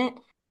minute.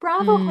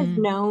 Bravo has Mm,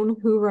 known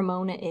who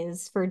Ramona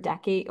is for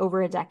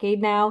over a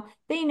decade now.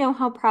 They know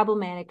how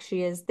problematic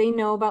she is. They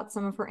know about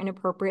some of her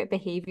inappropriate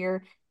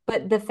behavior,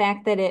 but the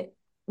fact that it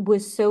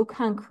was so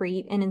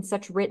concrete and in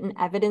such written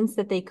evidence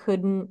that they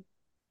couldn't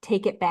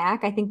take it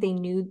back, I think they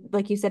knew,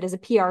 like you said, as a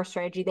PR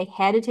strategy, they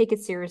had to take it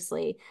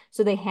seriously.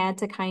 So they had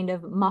to kind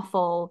of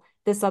muffle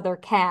this other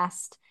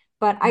cast,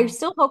 but I mm.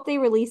 still hope they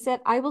release it.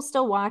 I will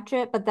still watch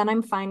it, but then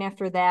I'm fine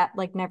after that,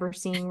 like never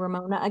seeing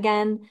Ramona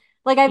again.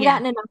 Like I've Yeah.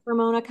 gotten enough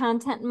Ramona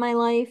content in my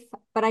life,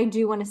 but I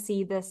do want to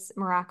see this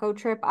Morocco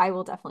trip. I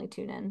will definitely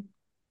tune in.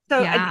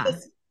 So Yeah.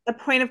 just a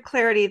point of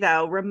clarity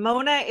though,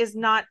 Ramona is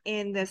not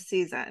in this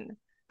season.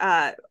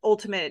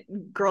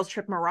 Ultimate Girls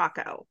Trip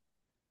Morocco.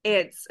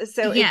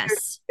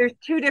 Yes. There's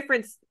two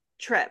different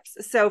trips.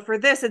 So for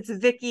this, it's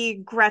Vicky,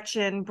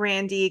 Gretchen,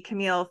 Brandy,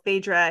 Camille,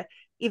 Phaedra,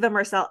 Eva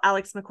Marcel,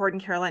 Alex McCord,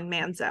 and Caroline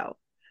Manzo.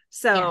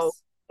 So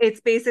Yes.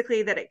 it's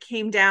basically that it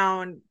came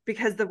down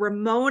because the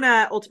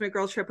Ramona Ultimate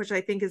Girls Trip, which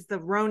I think is the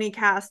RHONY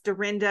cast,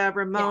 Dorinda, Yeah.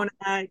 Ramona,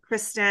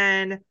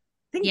 Kristen, I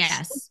think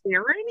Yes.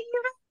 Sharon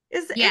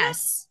even is in it.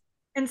 Yes.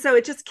 And so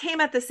it just came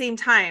at the same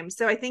time.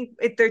 So I think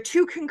they're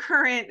two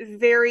concurrent,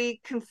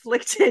 very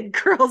conflicted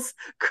girls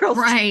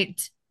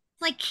Right.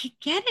 Like,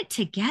 get it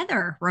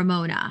together,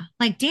 Ramona.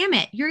 Like, damn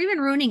it. You're even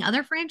ruining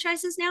other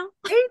franchises now?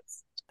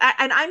 trips.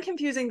 And I'm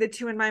confusing the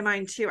two in my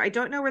mind too. I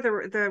don't know where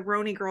the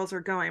RHONY girls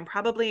are going.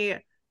 Probably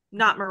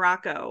not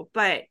Morocco,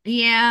 but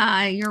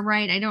Yeah, you're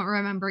right. I don't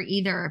remember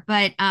either.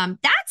 But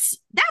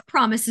that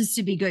promises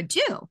to be good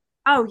too.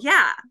 oh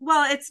yeah.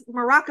 Well, it's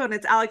Morocco and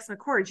it's Alex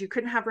McCord. You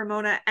couldn't have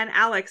Ramona and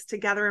Alex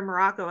together in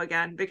Morocco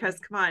again because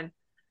come on.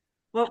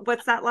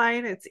 What's that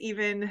line? It's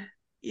even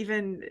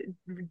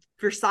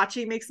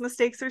Versace makes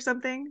mistakes or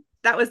something.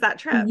 That was that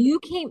trip. You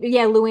came,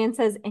 yeah, Luann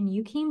says, and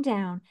you came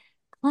down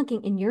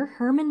clunking in your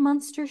Herman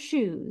Munster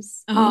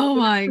shoes. Oh They're not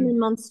my, Herman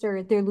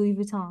Munster, they're Louis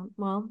Vuitton.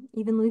 Well,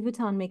 even Louis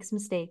Vuitton makes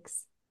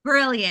mistakes.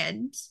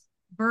 brilliant.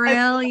 I,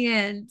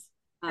 Brilliant.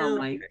 I Oh love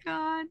my it.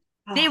 God.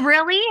 They Oh,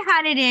 really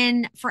had it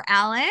in for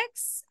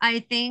Alex. I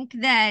think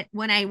that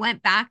when I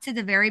went back to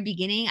the very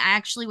beginning, I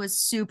actually was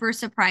super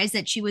surprised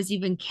that she was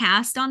even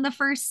cast on the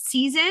first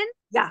season.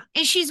 yeah.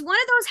 And she's one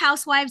of those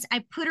housewives.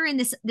 I put her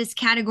in this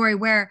category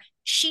where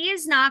she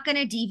is not going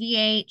to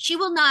deviate. She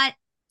will not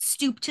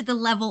stoop to the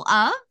level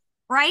of,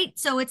 right?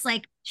 So it's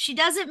like she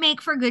doesn't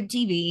make for good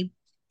TV.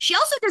 She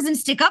also doesn't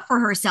stick up for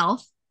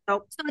herself.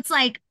 Nope. So it's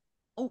like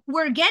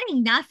we're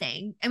getting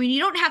nothing. I mean, you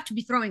don't have to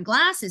be throwing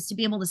glasses to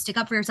be able to stick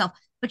up for yourself.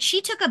 But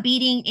she took a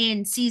beating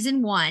in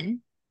season one.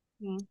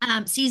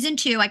 Mm. Season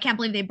two, I can't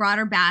believe they brought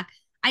her back.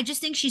 I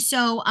just think she's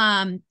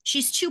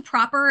too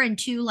proper and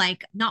too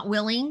like not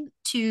willing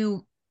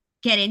to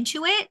get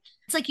into it.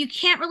 It's like you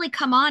can't really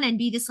come on and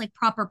be this like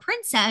proper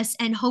princess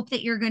and hope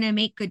that you're going to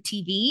make good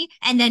TV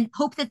and then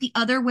hope that the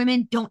other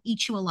women don't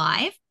eat you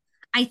alive.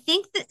 I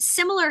think that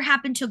similar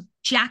happened to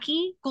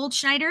Jackie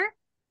Goldschneider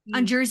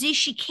on Mm. Jersey.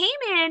 She came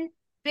in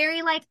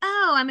very like,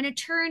 "Oh, I'm an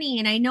attorney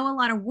and I know a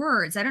lot of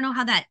words." I don't know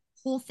how that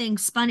whole thing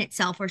spun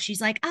itself where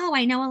she's like, "Oh,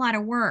 I know a lot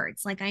of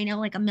words. Like I know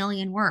like a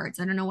million words."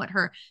 I don't know what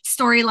her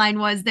storyline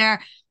was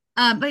there.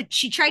 But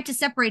she tried to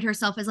separate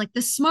herself as like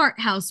the smart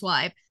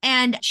housewife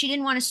and she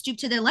didn't want to stoop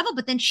to their level.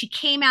 But then she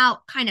came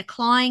out kind of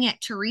clawing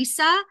at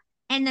Teresa.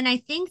 And then I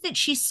think that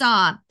she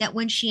saw that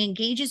when she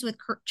engages with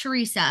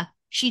Teresa,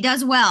 she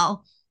does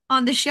well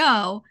on the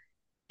show.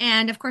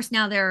 And of course,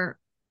 now they're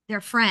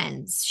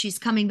friends. She's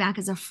coming back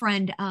as a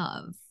friend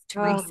of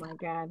Oh Teresa. my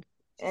God.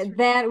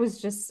 That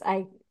was just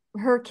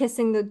her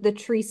kissing the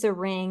Teresa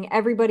ring.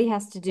 Everybody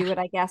has to Yeah. do it,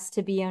 I guess,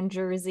 to be on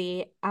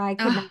Jersey. I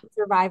could not Ugh,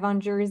 survive on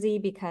Jersey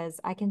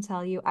because I can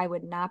tell you I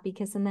would not be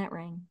kissing that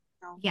ring.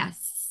 No.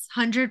 yes,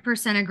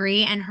 100%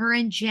 agree. And her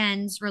and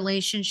Jen's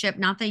relationship,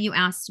 not that you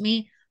asked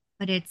me,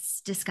 but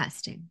it's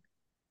disgusting.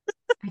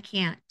 I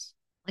can't.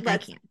 Like, I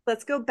Let's can't.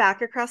 let's go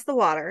back across the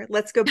water.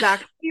 Let's go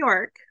back to New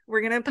York.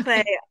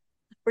 Okay.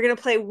 We're gonna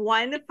play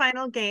one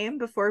final game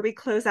before we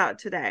close out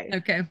today.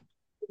 Okay.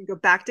 We can go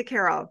back to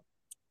Carole.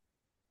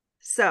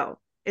 So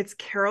it's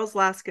Carole's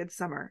last good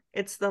summer.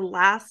 It's the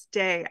last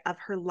day of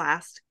her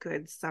last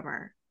good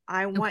summer.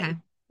 I want you Okay.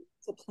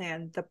 to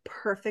plan the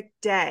perfect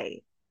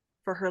day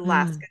for her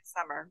last Mm. good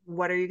summer.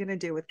 What are you going to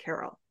do with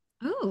Carole?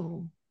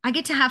 Ooh, I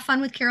get to have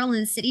fun with Carol in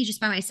the city just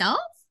by myself?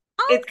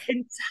 It's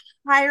Okay.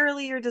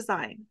 entirely your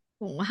design.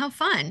 Oh, how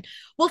fun.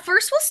 Well,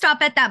 first we'll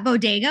stop at that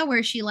bodega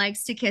where she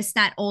likes to kiss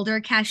that older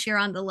cashier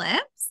on the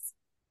lips.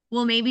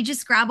 We'll maybe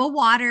just grab a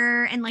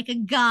water and like a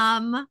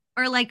gum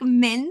or like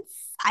mints.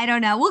 I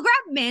don't know. We'll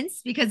grab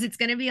mints because it's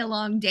going to be a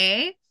long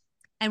day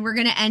and we're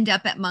going to end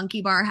up at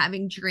Monkey Bar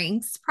having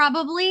drinks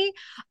probably.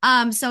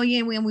 So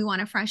yeah, we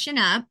want to freshen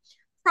up.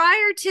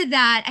 Prior to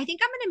that, I think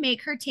I'm going to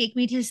make her take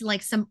me to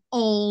like some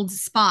old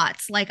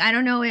spots. Like I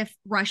don't know if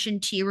Russian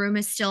Tea Room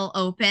is still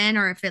open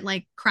or if it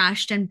like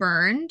crashed and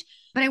burned,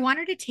 but I want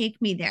her to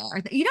take me there.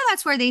 You know,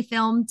 that's where they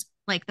filmed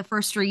like the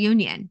first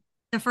reunion.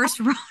 The first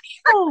RHONY.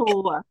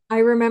 Oh, I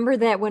remember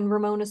that when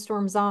Ramona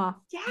storms off.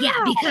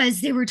 Yeah, because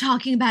they were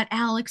talking about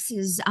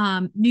Alex's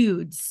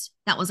nudes.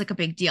 That was like a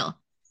big deal.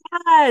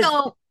 Yes.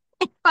 So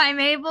if I'm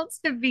able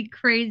to be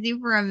crazy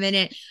for a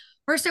minute,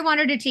 first I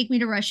want her to take me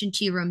to Russian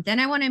tea room. Then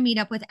I want to meet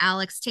up with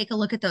Alex, take a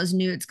look at those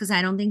nudes because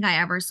I don't think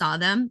I ever saw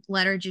them.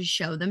 Let her just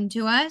show them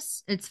to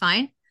us. It's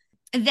fine.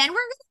 And then we're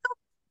gonna go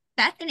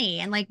Bethany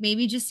and like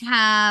maybe just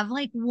have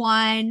like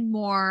one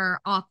more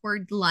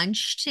awkward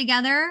lunch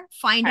together.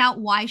 Find Okay. out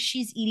why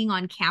she's eating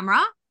on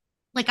camera.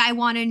 Like I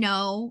want to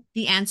know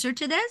the answer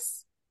to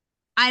this.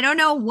 I don't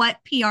know what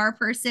PR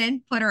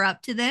person put her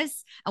up to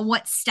this and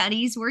what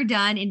studies were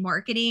done in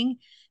marketing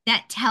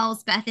that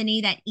tells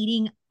Bethany that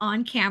eating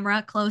on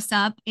camera close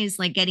up is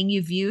like getting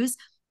you views.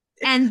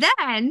 And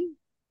then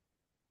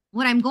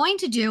what I'm going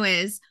to do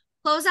is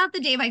close out the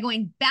day by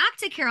going back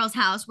to Carole's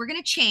house. We're going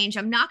to change.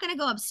 I'm not going to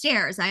go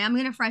upstairs. I am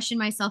going to freshen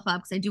myself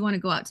up because I do want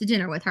to go out to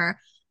dinner with her.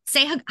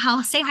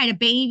 I'll say hi to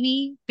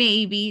baby,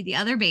 the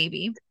other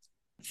baby.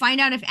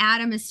 Find out if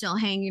Adam is still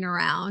hanging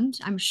around.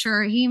 I'm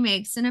sure he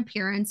makes an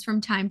appearance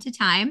from time to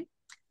time.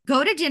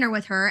 Go to dinner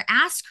with her.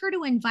 Ask her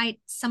to invite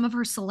some of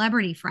her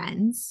celebrity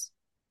friends.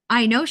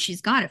 I know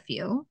she's got a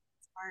few.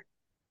 Smart.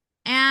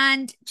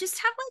 And just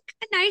have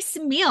like a nice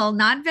meal,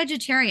 not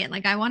vegetarian.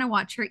 Like I want to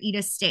watch her eat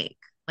a steak.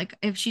 Like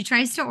if she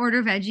tries to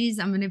order veggies,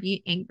 I'm going to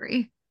be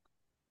angry.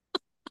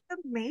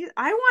 Amazing.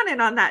 I want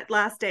in on that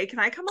last day. Can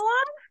I come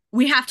along?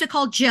 We have to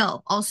call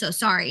Jill. Also,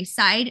 sorry.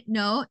 Side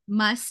note,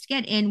 must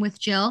get in with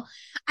Jill.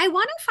 I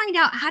want to find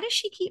out how does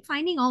she keep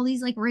finding all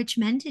these like rich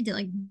men to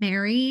like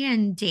marry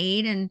and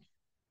date and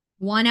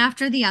one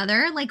after the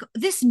other? Like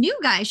this new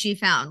guy she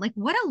found. Like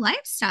what a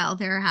lifestyle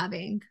they're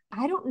having.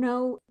 I don't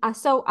know.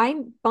 So I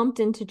bumped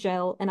into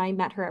Jill and I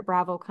met her at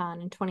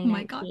BravoCon in Oh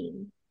my God.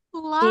 2019.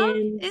 Love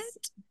And it.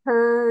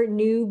 her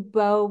new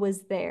beau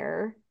was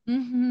there.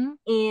 Mm-hmm.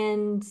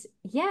 And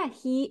yeah,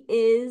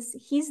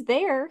 he's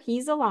there.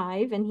 He's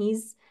alive and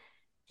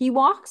he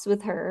walks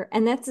with her.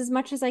 And that's as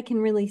much as I can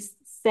really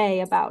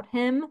say about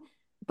him.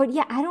 But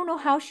yeah, I don't know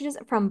how she does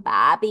it from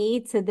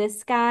Bobby to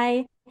this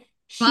guy.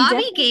 She Bobby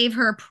definitely gave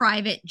her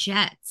private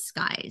jets,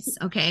 guys.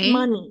 Okay.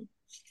 money.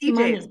 TJ's.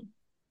 Money.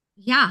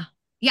 Yeah.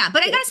 Yeah.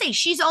 But I gotta say,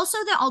 she's also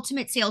the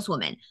ultimate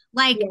saleswoman.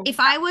 Like, Yeah. if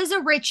I was a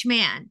rich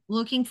man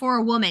looking for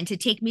a woman to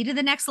take me to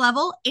the next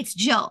level, it's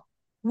Jill,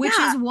 which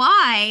Yeah. is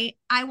why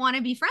I want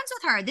to be friends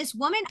with her. This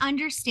woman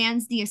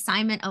understands the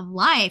assignment of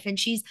life. And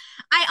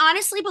I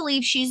honestly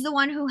believe she's the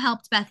one who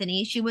helped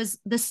Bethany. She was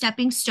the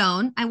stepping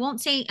stone. I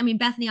won't say, I mean,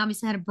 Bethany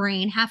obviously had a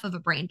brain, half of a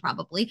brain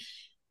probably.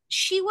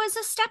 She was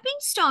a stepping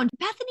stone.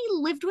 Bethany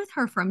lived with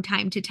her from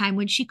time to time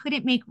when she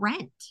couldn't make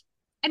rent.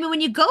 I mean,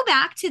 when you go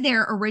back to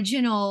the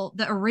original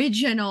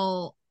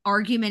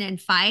argument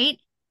and fight,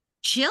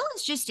 Jill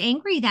is just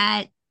angry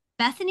that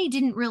Bethany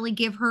didn't really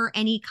give her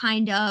any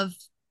kind of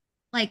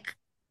like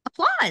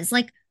applause.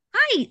 Like,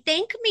 hi,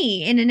 thank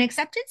me in an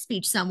acceptance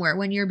speech somewhere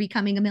when you're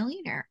becoming a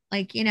millionaire.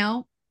 Like,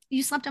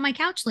 you slept on my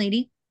couch,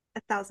 lady.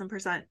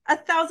 1,000%.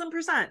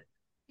 1,000%.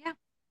 Yeah.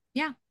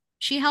 Yeah.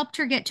 She helped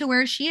her get to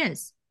where she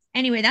is.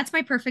 Anyway, that's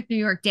my perfect New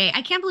York day.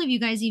 I can't believe you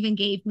guys even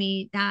gave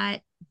me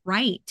that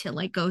right to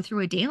like go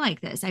through a day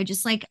like this. I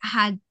just like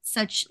had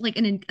such like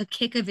a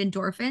kick of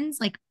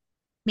endorphins, like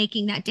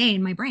making that day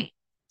in my brain.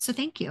 So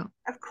thank you.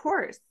 Of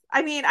course.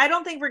 I mean, I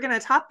don't think we're going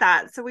to top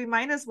that. So we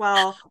might as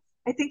well.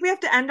 I think we have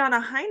to end on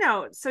a high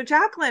note. So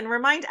Jaqueleen,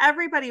 remind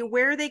everybody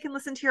where they can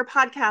listen to your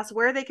podcast,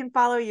 where they can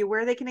follow you,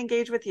 where they can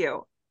engage with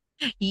you.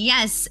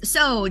 Yes.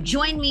 So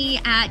join me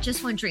at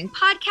Just One Drink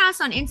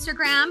Podcast on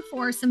Instagram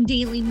for some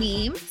daily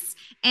memes.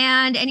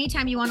 And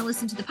anytime you want to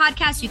listen to the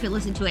podcast, you can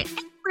listen to it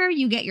anywhere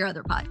you get your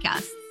other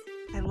podcasts.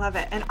 I love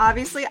it. And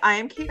obviously, I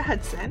am Kate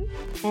Hudson.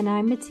 And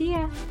I'm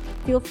Mattia.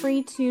 Feel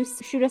free to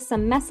shoot us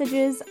some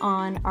messages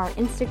on our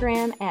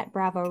Instagram at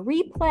Bravo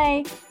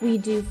Replay. We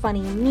do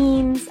funny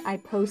memes. I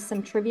post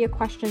some trivia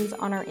questions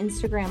on our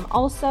Instagram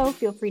also.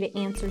 Feel free to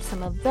answer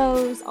some of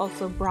those.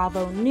 Also,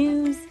 Bravo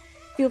News.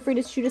 Feel free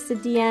to shoot us a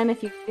DM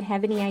if you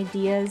have any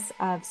ideas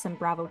of some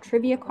Bravo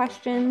trivia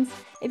questions.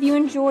 If you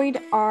enjoyed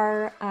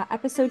our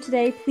episode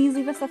today, please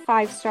leave us a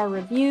 5-star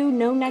review.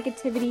 No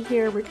negativity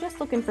here. We're just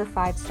looking for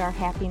 5-star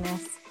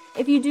happiness.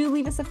 If you do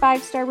leave us a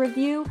 5-star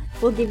review,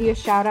 we'll give you a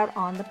shout out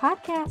on the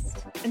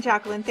podcast. And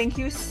Jaqueleen, thank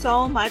you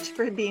so much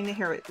for being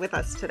here with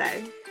us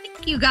today.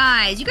 Thank you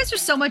guys. You guys are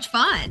so much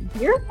fun.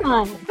 You're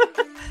fun.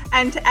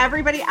 And to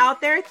everybody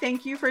out there,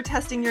 thank you for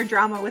testing your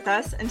drama with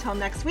us. Until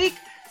next week,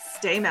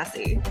 stay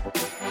messy.